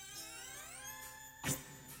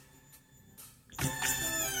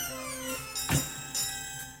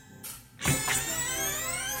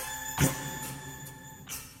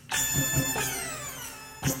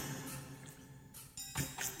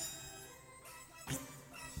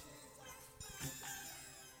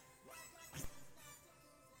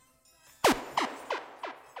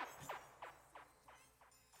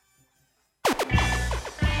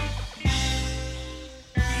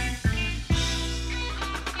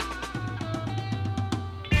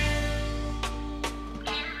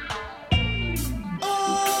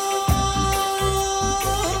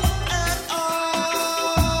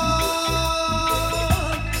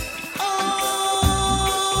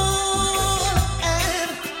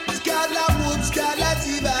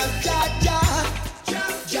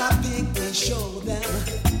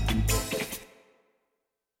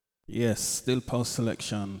 Yes, still post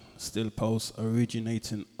selection, still post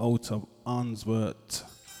originating out of Answorth.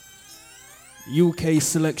 UK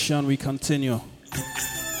selection, we continue.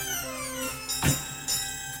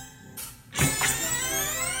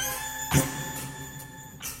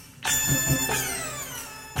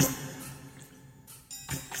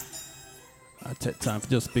 I take time to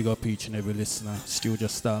just big up each and every listener.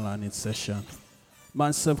 Studiotarline in session.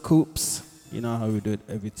 Myself, Coops, you know how we do it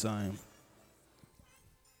every time.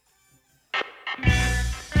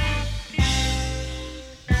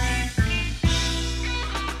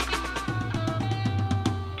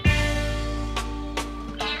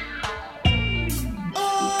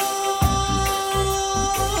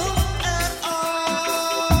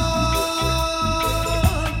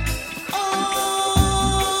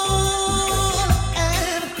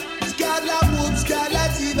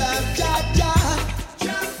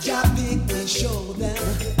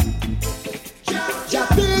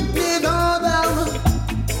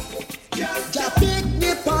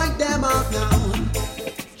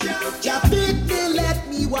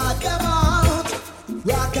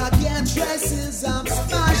 Rock against racism,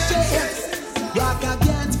 smash it. Rock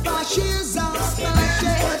against fascism, smash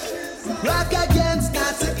it. Rock against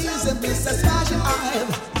Nazism, Mr. Smash it.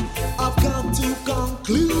 I've come to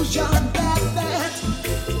conclusion that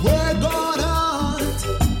we're gonna hunt,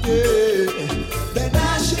 the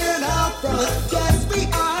national front. Yes, we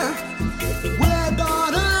are. We're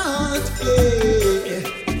gonna hunt,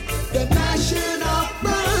 the national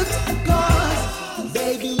front, 'cause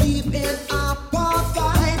they believe in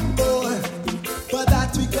apartheid, boy. For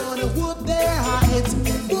that we gonna whoop their heights.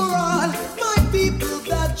 For all my people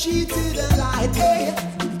that cheated and lied, hey,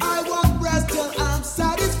 I won't rest till I'm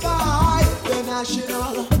satisfied. The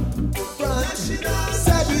national front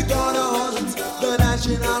said we gonna hunt the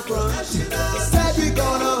national front. Said we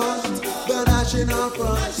gonna hunt the national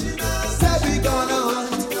front. Said we gonna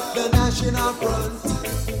hunt the national front.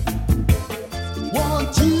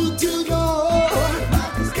 Want you to know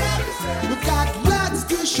we've got lots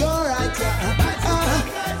to show right here.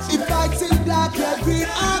 If it's in black, red, green,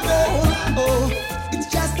 or gold, oh, it's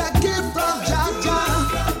just a gift from Jaja.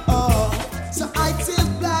 Oh, so it's in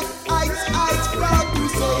black, it's proud to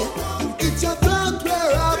say it's your thought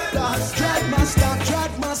we're after. Dread must stop,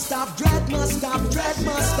 dread must stop, dread must stop, dread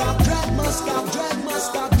must stop, dread must stop, dread must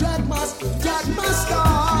stop, dread must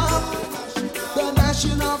stop. The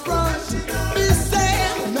national front is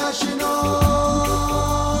saying national.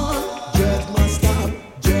 Dread must stop,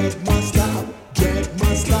 dread must stop, dread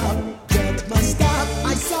must stop, dread must stop.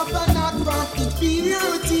 I suffer not from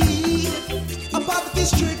inferiority, a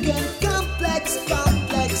poverty-stricken complex,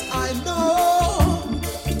 I know.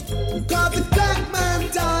 'Cause the black man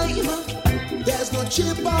time, there's no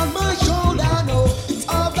chip on my shoulder, no. It's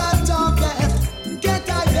all that talk that get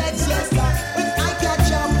I vex, yes, sir. When I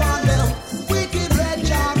catch up on them, wicked red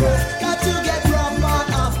jargo, got to get rough on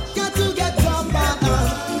up, got to get rough on up.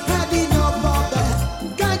 Had enough of that,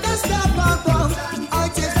 kinda stop on from. I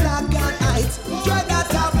taste black and white, dread that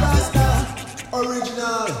top rasta,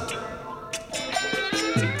 original.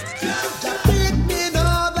 Ja pick me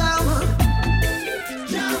know them,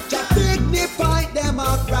 ja pick me point them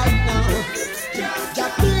out right now. Ja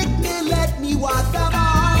pick me, let me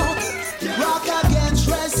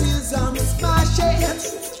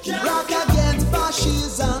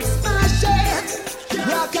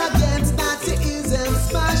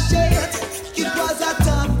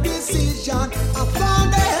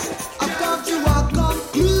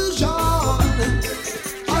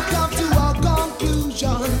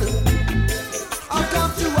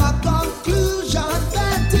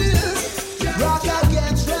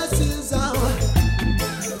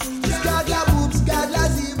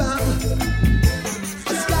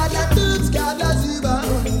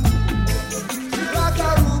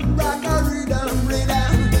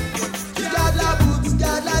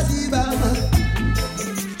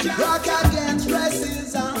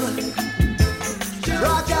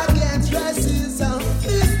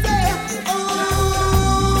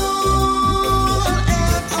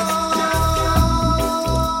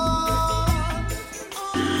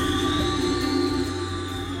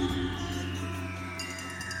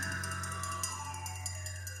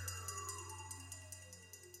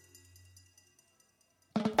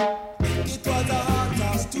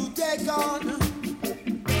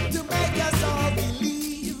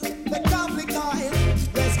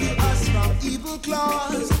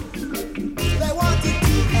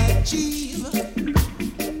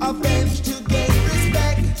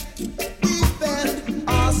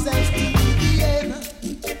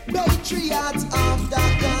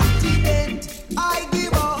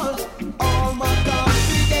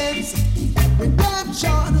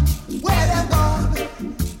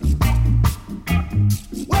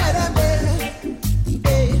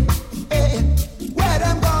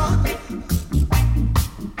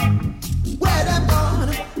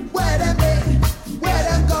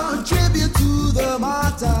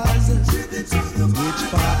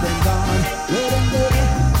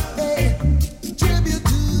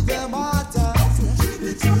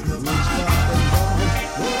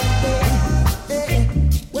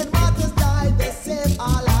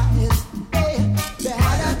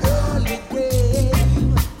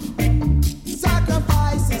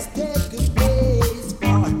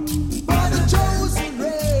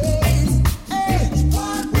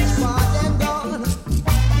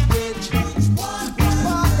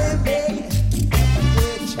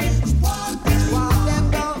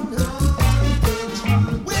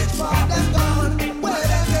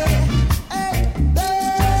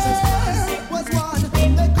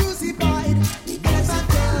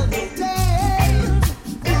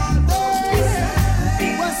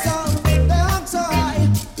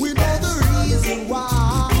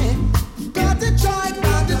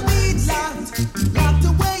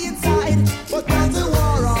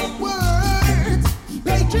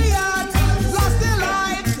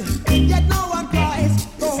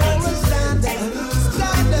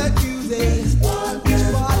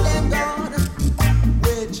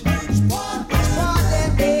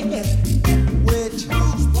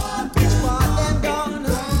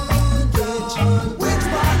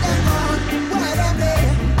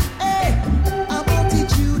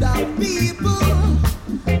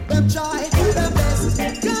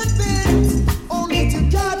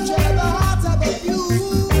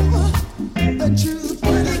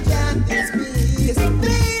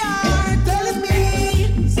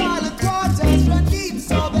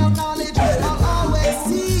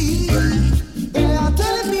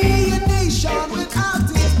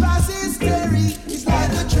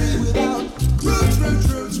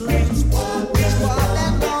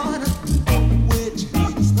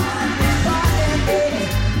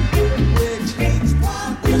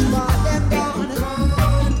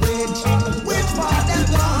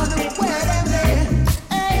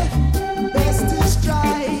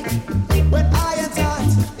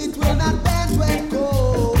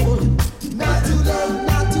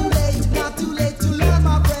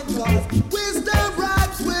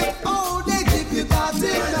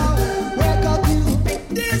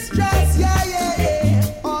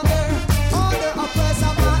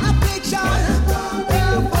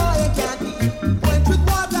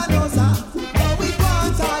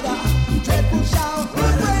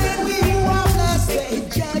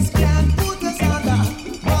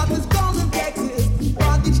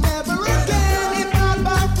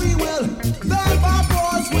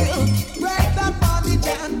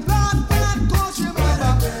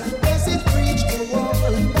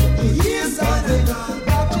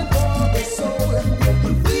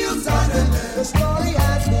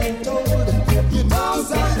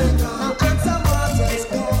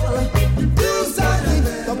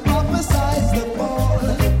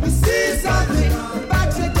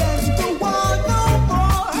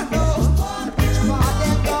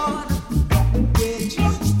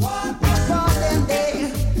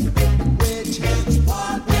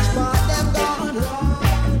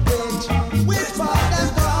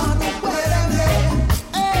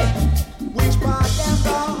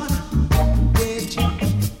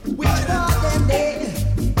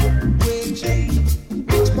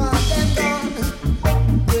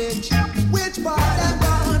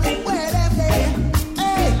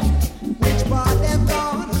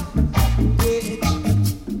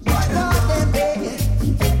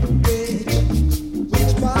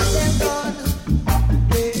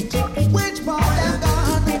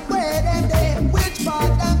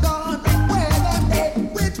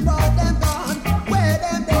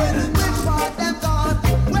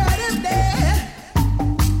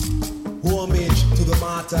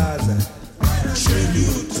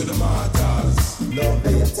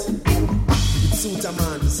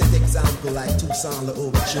like Tucson the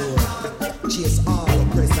overture. Chase all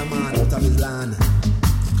oppressor man out of his land.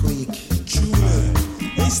 Quick. Truly.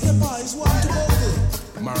 Hey, Stepper, it's what about it?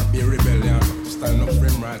 Mark be a rebellion. Standing up for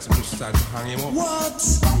him rights and just start to hang him up. What?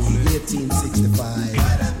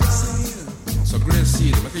 1865. So great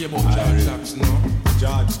seed. What you about George Jackson now?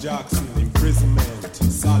 George Jackson, imprisonment,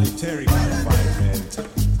 solitary confinement.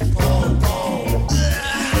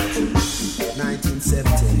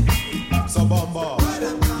 1970. So Bomba,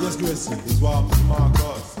 yes Gracie, it's what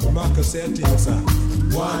Marcus. Marcus said things, sir.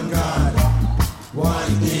 One God,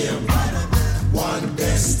 one aim, one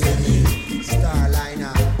destiny.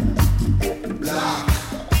 Starliner, black.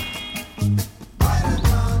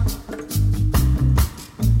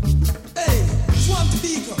 Hey, Swamp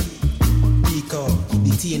Pico. Pico,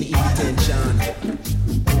 detained in detention.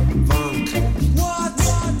 Vank. What?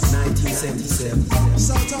 1977.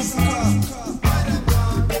 South Africa.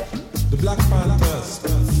 The Black Panthers.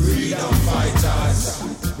 Freedom fighters.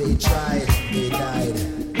 They tried, they died.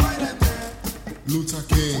 Luther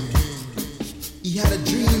King. He had a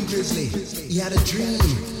dream, Grizzly. He had a dream.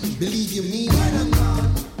 Believe you me.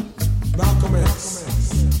 Malcolm X.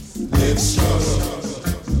 Live struggle.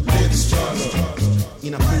 Live struggle.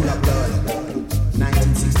 In a pool of blood.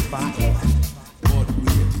 1965. But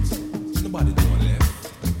wait. Nobody don't left.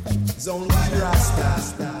 It's only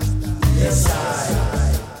Rasta. Yes,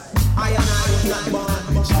 I and I was not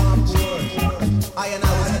born with poor. I and I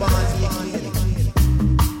was born here.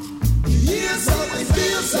 Hear something,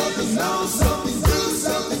 feel something, know something, do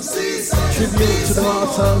something, see something. Tribute to the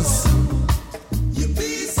martyrs.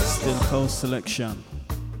 Still coast selection.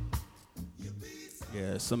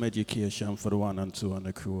 Yeah, some education for the 1 and 2 on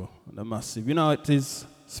the crew. The massive. You know how it is.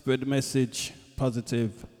 Spread the message.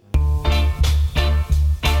 Positive.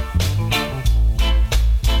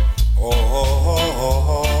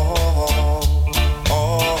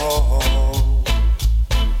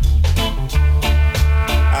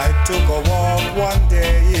 I took a walk one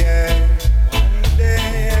day,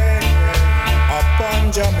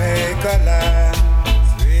 upon Jamaica land,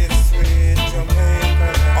 sweet, sweet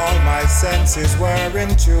Jamaica land. All my senses were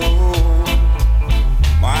in tune.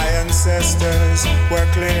 My ancestors were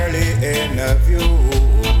clearly in view.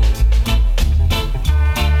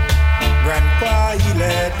 Grandpa, he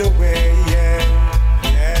led the way,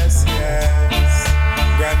 yes, yes.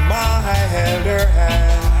 Grandma, I held her hand.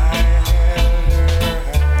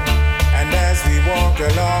 And as we walked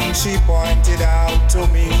along, she pointed out to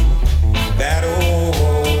me that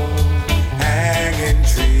old hanging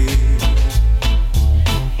tree.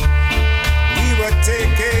 We were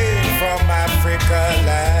taken from Africa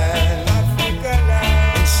land.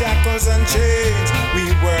 In shackles and chains,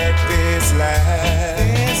 we worked this land.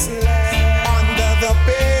 Under the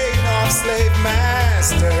pain of slave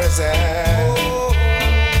masters.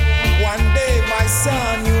 One day, my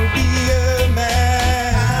son, you'll be a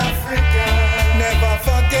man. Africa. Never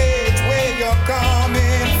forget where you're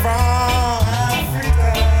coming from.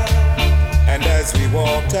 Africa. And as we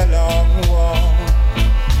walked along,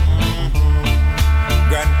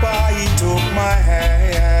 Grandpa, he took my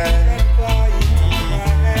hand.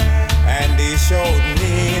 And he showed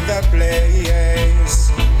me the place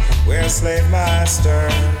where slave master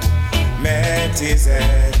met his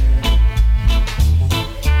end.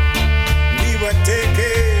 We were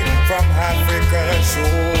taken from Africa's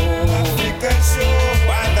shore,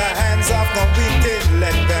 by the hands of the wicked,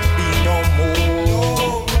 let them be no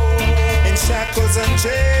more. In shackles and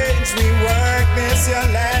chains, we work this your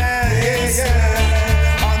land,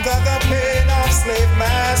 under the pain of slave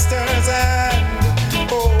masters. And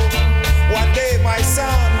one day, my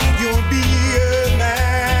son, you'll be a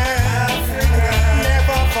man. Africa.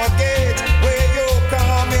 Never forget where you're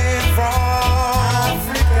coming from.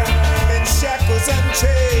 Africa. In shackles and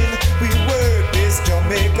chains, we work this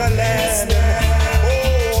Jamaica land.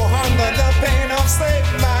 Under the pain of slave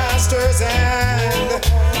masters. And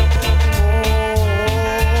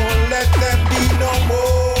let them be no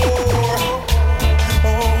more.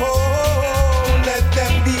 Let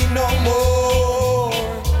them be no more.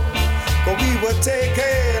 But we were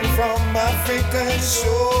taken from Africa's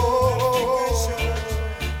shore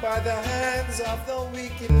by the hands of the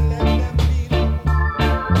wicked. Let them be no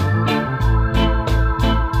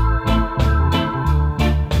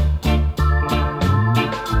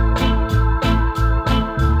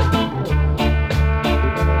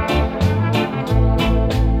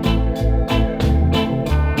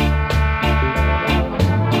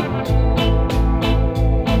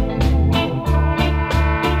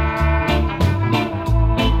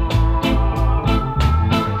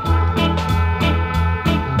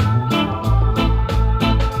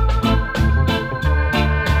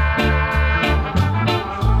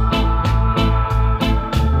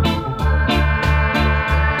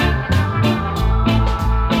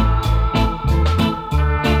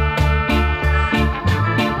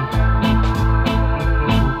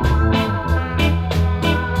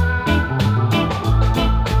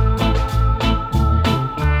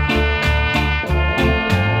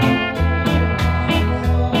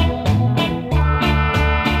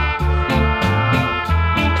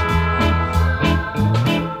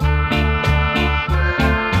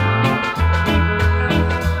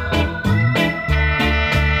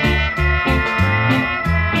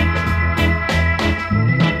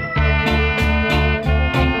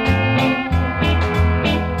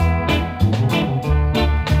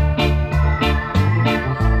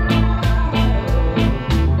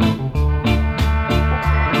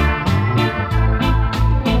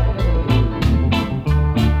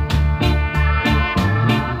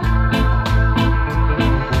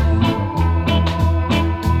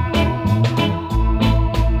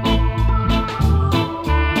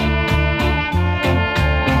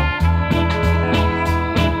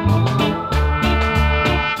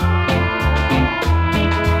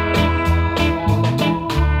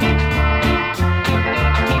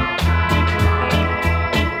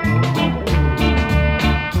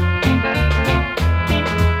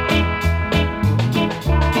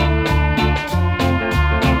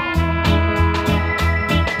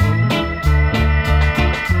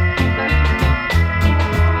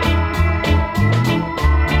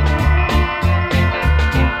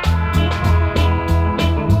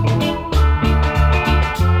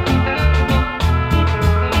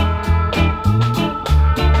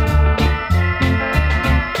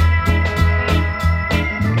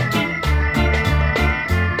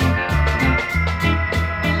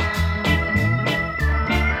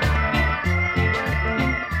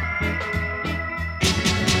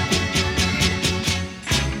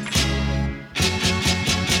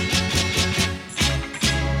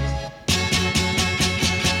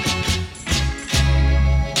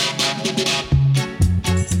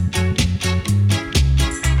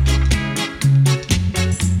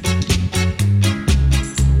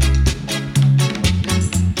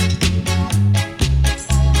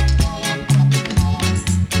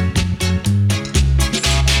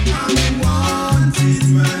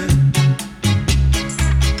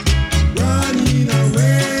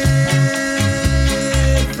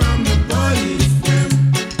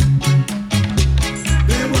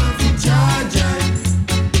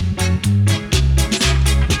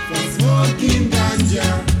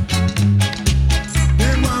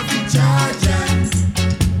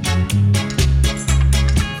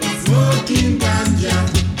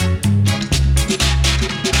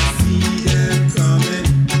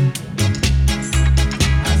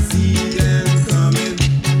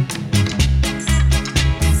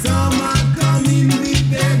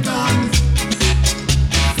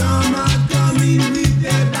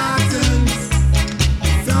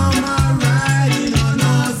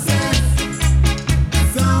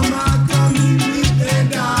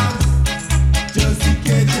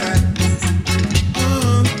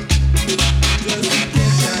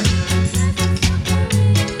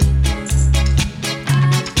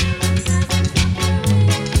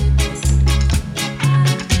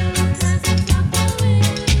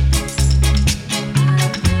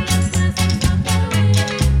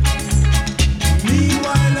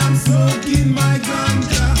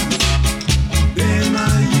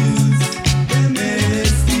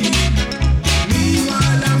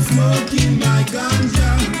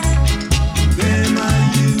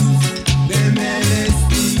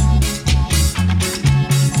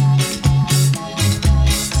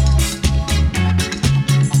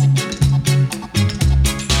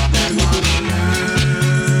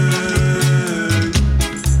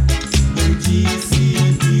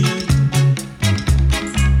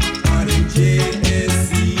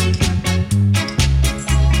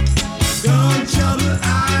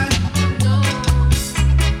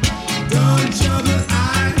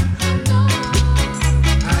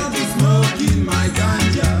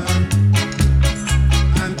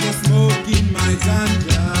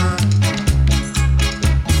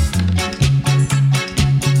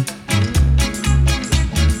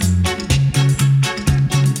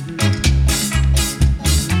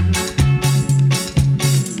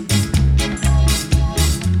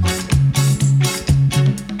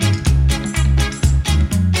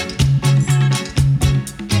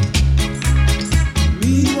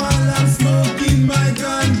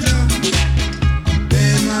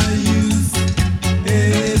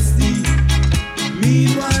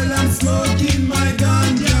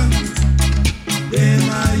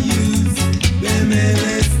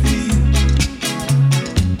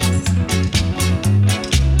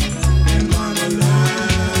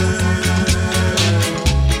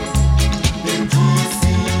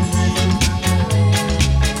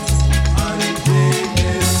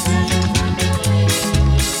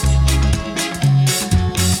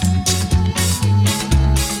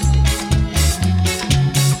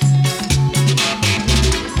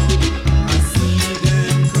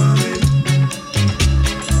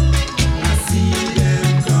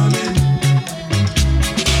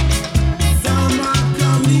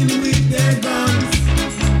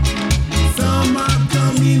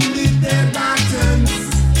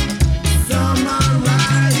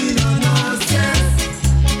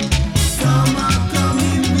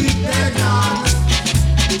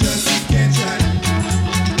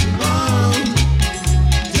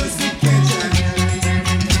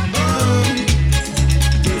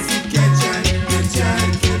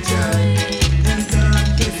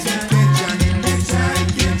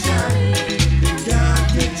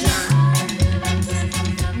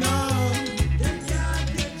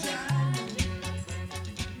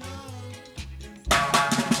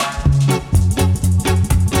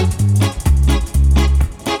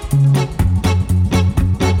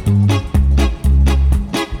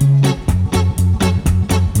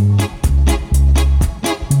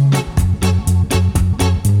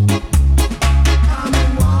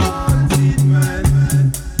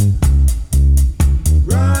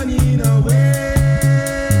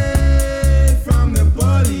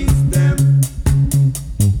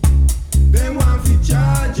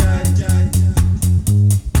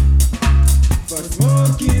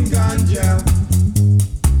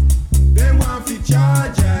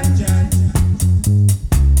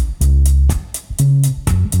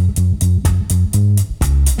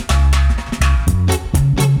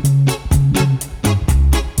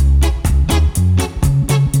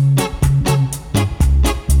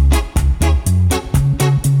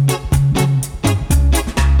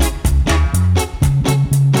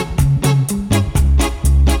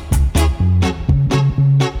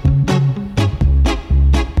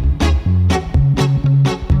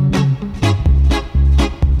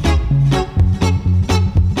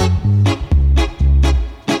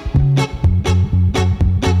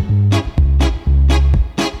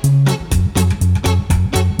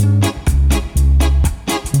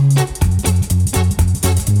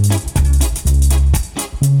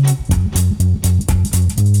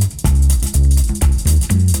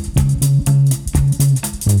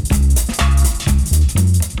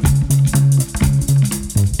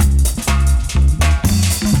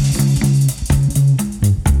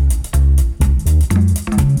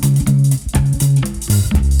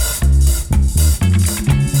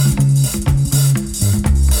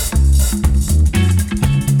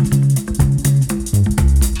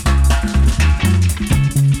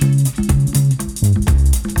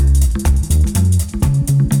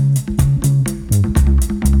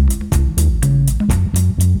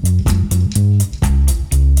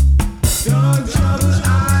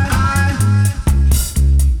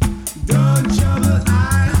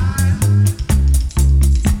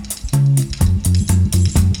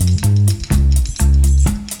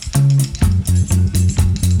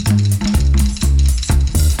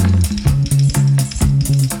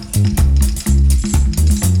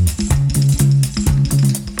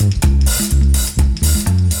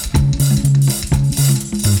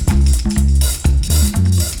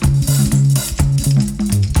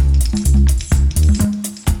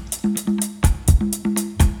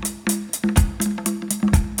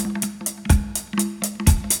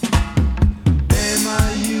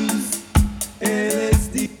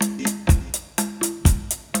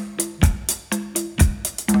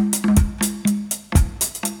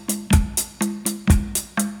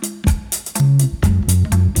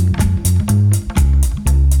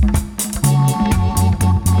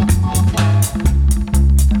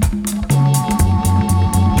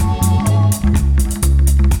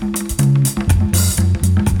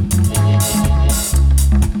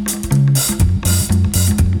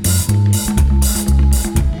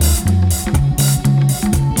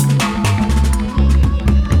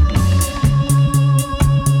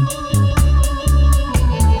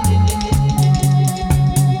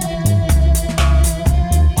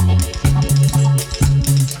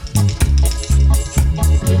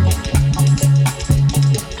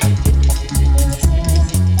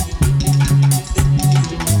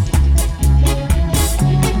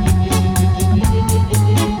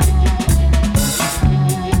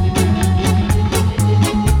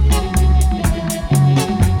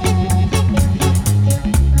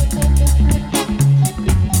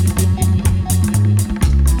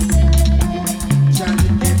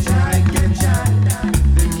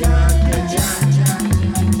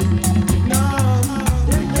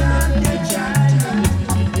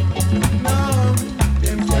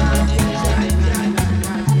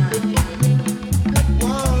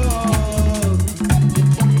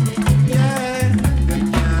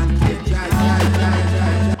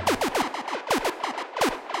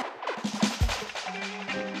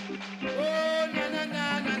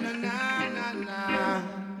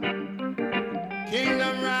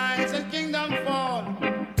Kingdom rise and kingdom fall.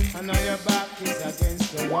 And now your back is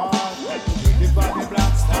against the wall. Waiting for the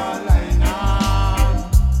Black Star Line now.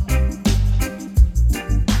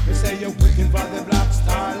 You say you're waiting for the Black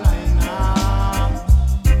Star Line now.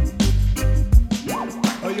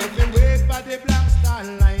 Oh, you've been waiting for the Black Star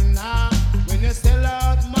Line now. When you sell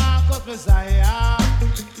out Marcus Messiah,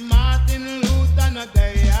 Martin Luther not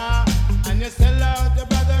there, and you sell out your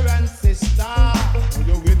brother and sister. Oh,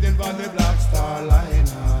 you're waiting for the Black Star Line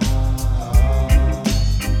now.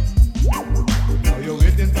 Oh, you're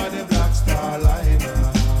waiting for the Black Star Line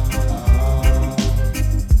now.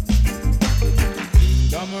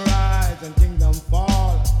 Kingdom rise and kingdom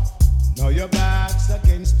fall. Now your back's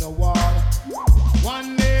against the wall.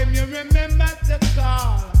 One name you remember to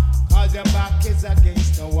call, cause your back is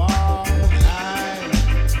against the wall. Aye.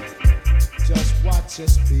 Just watch your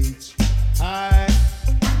speech. Aye.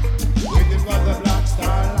 Waiting for the Black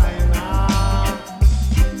Star Line now.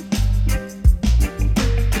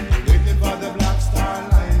 Waiting for the Black Star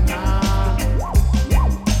Line now.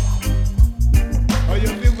 Oh,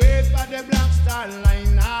 you'll be waiting for the Black Star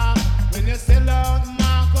Line now. When you sell out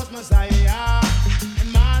Marcus Messiah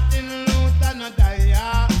and Martin Luther not die,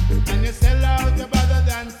 and you sell out your brothers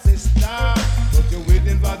and sisters, but you're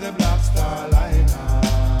waiting for the Black Star Line now.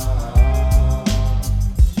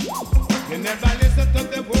 You never listen to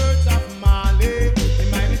the words of Marley.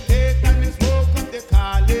 He meditate and he spoke of the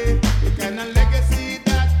Kali. The kind of legacy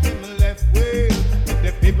that him left with, but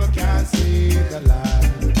the people can't see the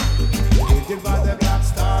light. Waiting for the Black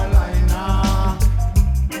Star Line now.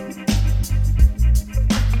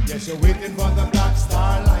 Yes, you're waiting for the Black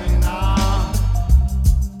Star Line now.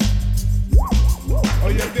 Oh,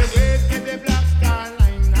 you've been waiting for the Black Star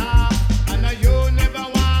Line now. And now you never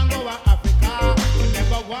want to go to Africa. You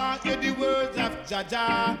never want to hear the words of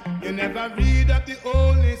Jaja. You never read up the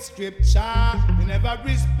Holy Scripture. You never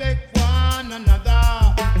respect one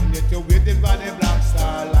another. And yet you're waiting for the Black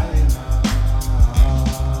Star Line now.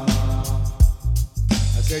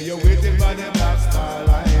 I say you're waiting for the Black Star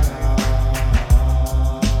Line now.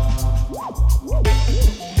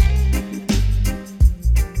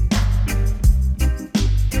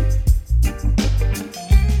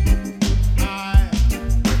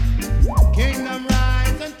 Kingdom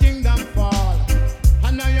rise and kingdom fall.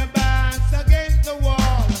 And now your back's against the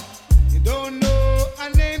wall. You don't know a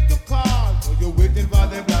name to call. So you're waiting for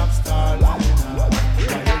the Black Star Line now.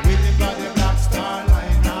 Yeah, you're waiting for the Black Star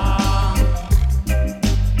Line now.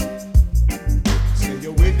 Say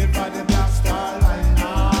you're waiting for the Black Star Line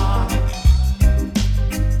now.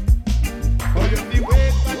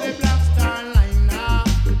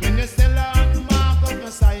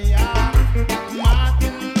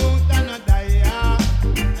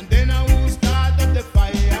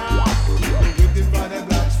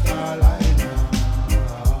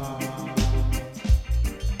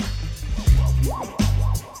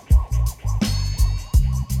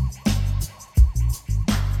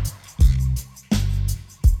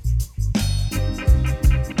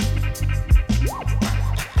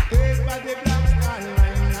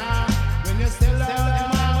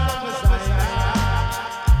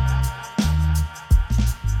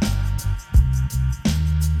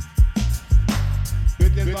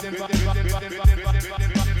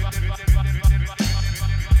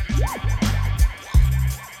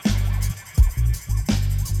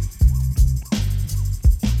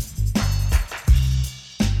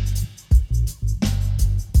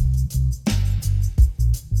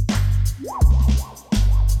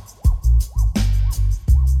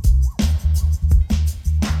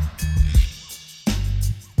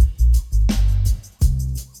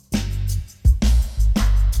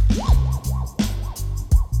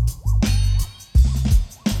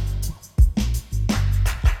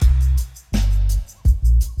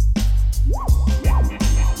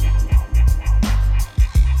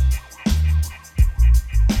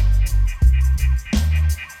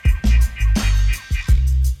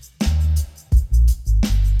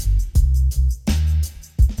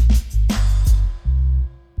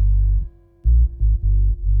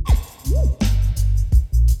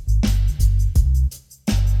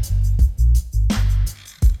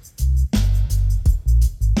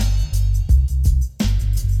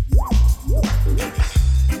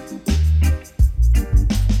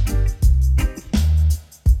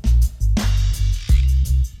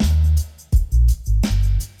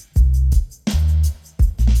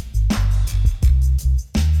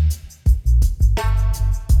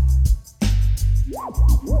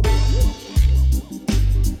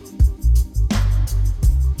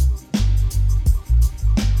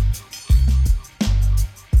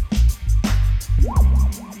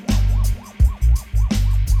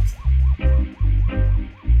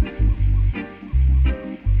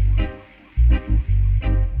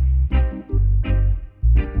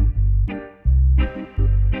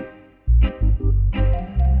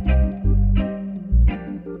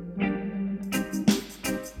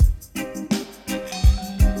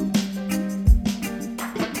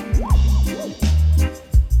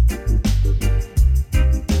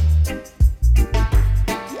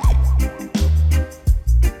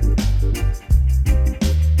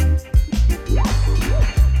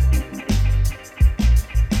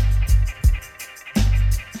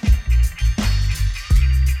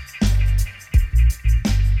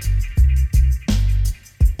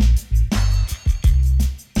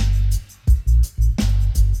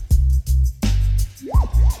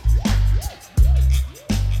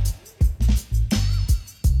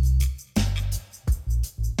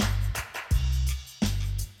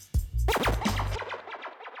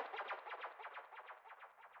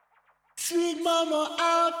 Sweet Mama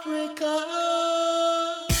Africa.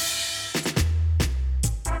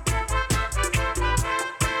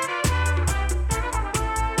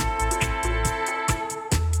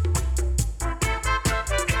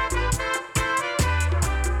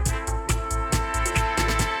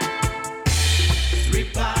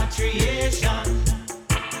 Repatriation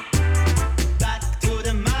back to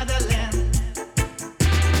the motherland.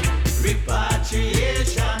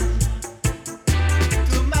 Repatriation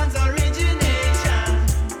to man's origination.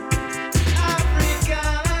 Africa.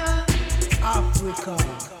 Africa.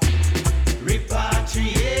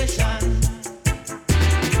 Repatriation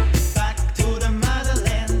back to the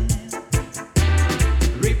motherland.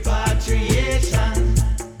 Repatriation.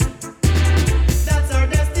 That's our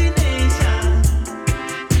destination.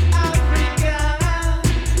 Africa.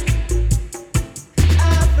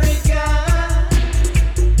 Africa.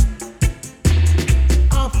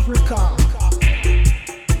 Africa,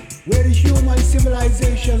 where the human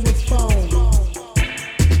civilization was found,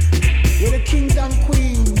 where the kings and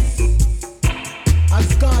queens,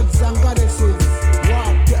 as gods and goddesses,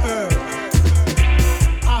 walk the earth.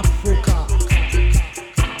 Africa,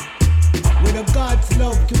 where the gods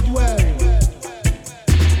love to dwell.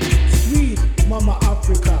 Sweet Mama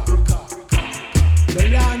Africa, the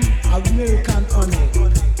land of milk and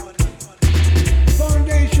honey,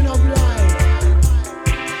 foundation of life.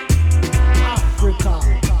 Africa,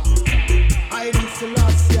 Haile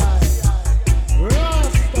Selassie,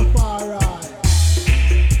 Rastafari.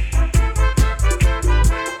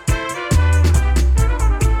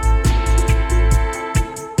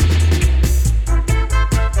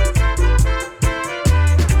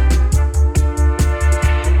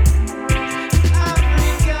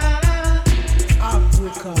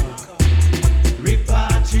 Africa,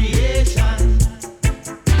 Repatriation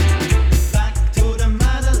back to the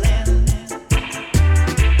motherland.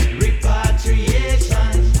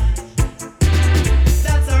 Repatriation,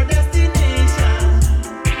 that's our destination.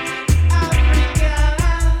 Africa.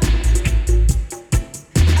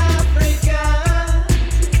 Africa.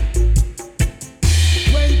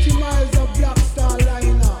 20 miles of Black Star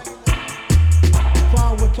liner,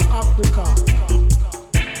 forward to Africa,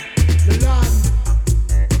 the land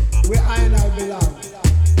where I and I belong.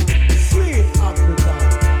 Sweet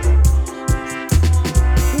Africa.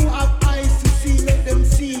 Who have eyes to see, let them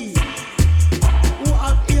see. Who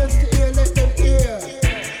have ears to hear, let them hear.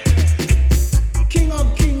 King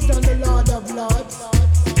of kings and the Lord of lords.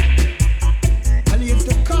 And he is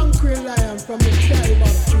the conquering lion from the tribe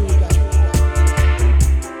of Judah.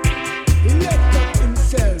 He left up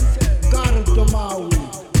himself, God of Domawi,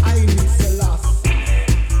 Haile Selassie,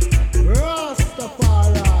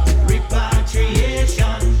 Rastafari.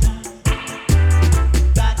 Repatriation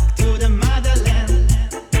back to the motherland.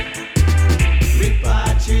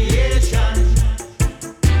 Repatriation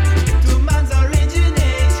to man's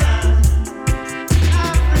origination.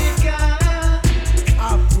 Africa.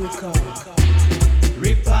 Africa,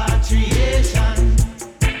 Repatriation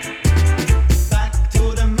back to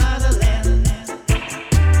the motherland.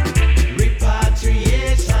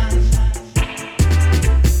 Repatriation,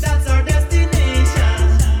 that's our destination.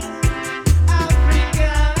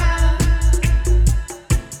 Africa.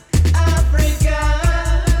 Africa.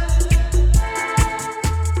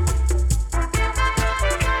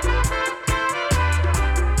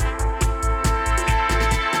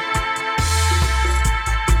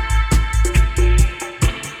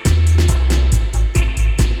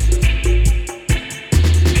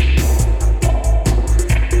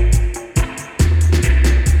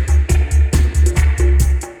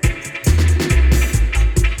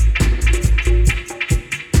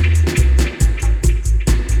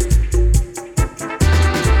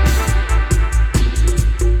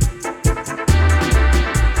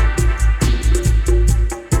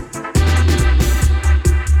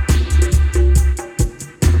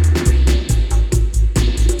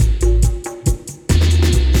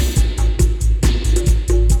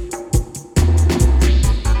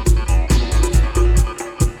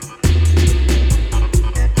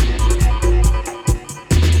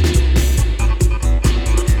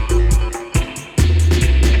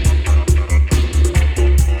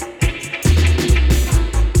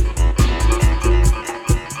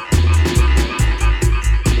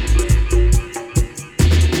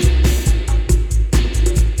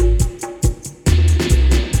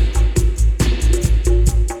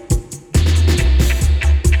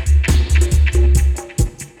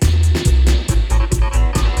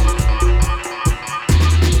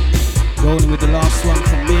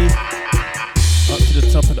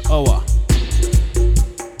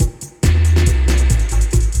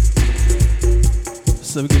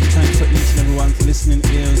 So we give thanks to each and everyone's listening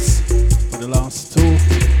ears for the last two.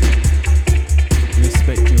 We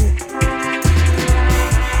respect you.